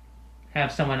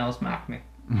have someone else mock me.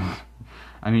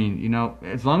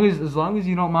 As long as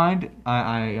you don't mind,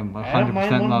 I am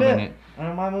 100% loving it. I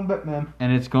don't mind one bit, man.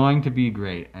 And it's going to be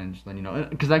great. And just letting you know,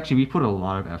 because actually we put a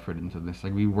lot of effort into this.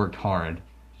 We worked hard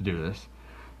to do this.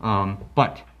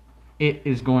 But it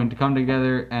is going to come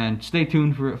together, and stay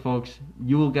tuned for it, folks.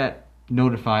 You will get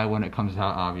notified when it comes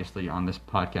out, obviously, on this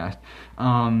podcast.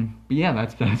 But yeah,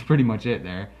 that's pretty much it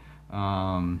there.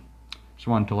 Just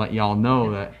wanted to let y'all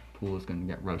know that Pool is going to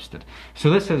get roasted.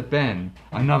 So this has been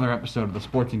another episode of the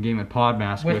Sports and Gaming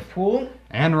Podmask with Pool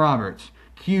and Roberts.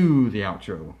 Cue the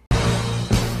outro.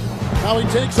 Now he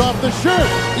takes off the shirt.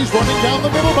 He's running down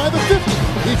the middle by the 50.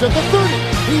 He's at the 30.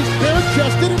 He's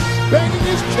bare-chested and banging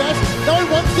his chest. Now he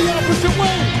runs the opposite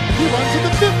way. He runs to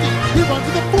the 50. He runs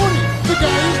to the 40. The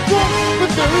guy is drunk,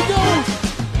 but there he goes.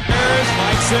 There's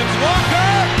Mike Sims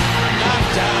Walker.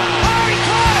 Knocked down. Oh, he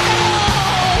caught it!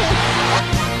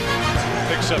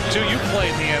 Picks up 2. You played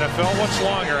in the NFL. What's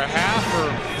longer, a half or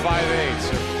 5/8?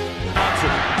 Johnson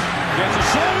gets a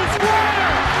shoulder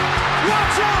square.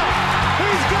 Watch out!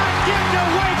 He's got getting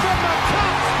away from the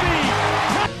top speed.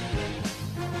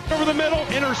 Over the middle,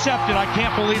 intercepted. I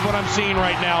can't believe what I'm seeing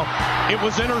right now. It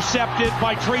was intercepted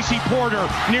by Tracy Porter,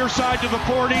 near side to the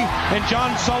 40, and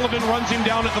John Sullivan runs him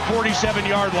down at the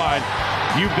 47-yard line.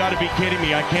 You've got to be kidding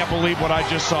me. I can't believe what I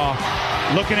just saw.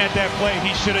 Looking at that play,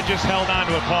 he should have just held on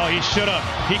to it, Paul. He should have.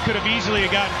 He could have easily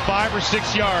gotten 5 or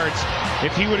 6 yards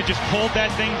if he would have just pulled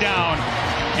that thing down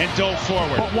and dove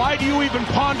forward. But why do you even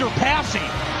ponder passing?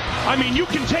 I mean, you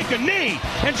can take a knee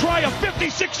and try a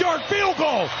 56-yard field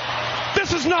goal.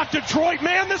 This is not Detroit,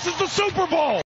 man. This is the Super Bowl.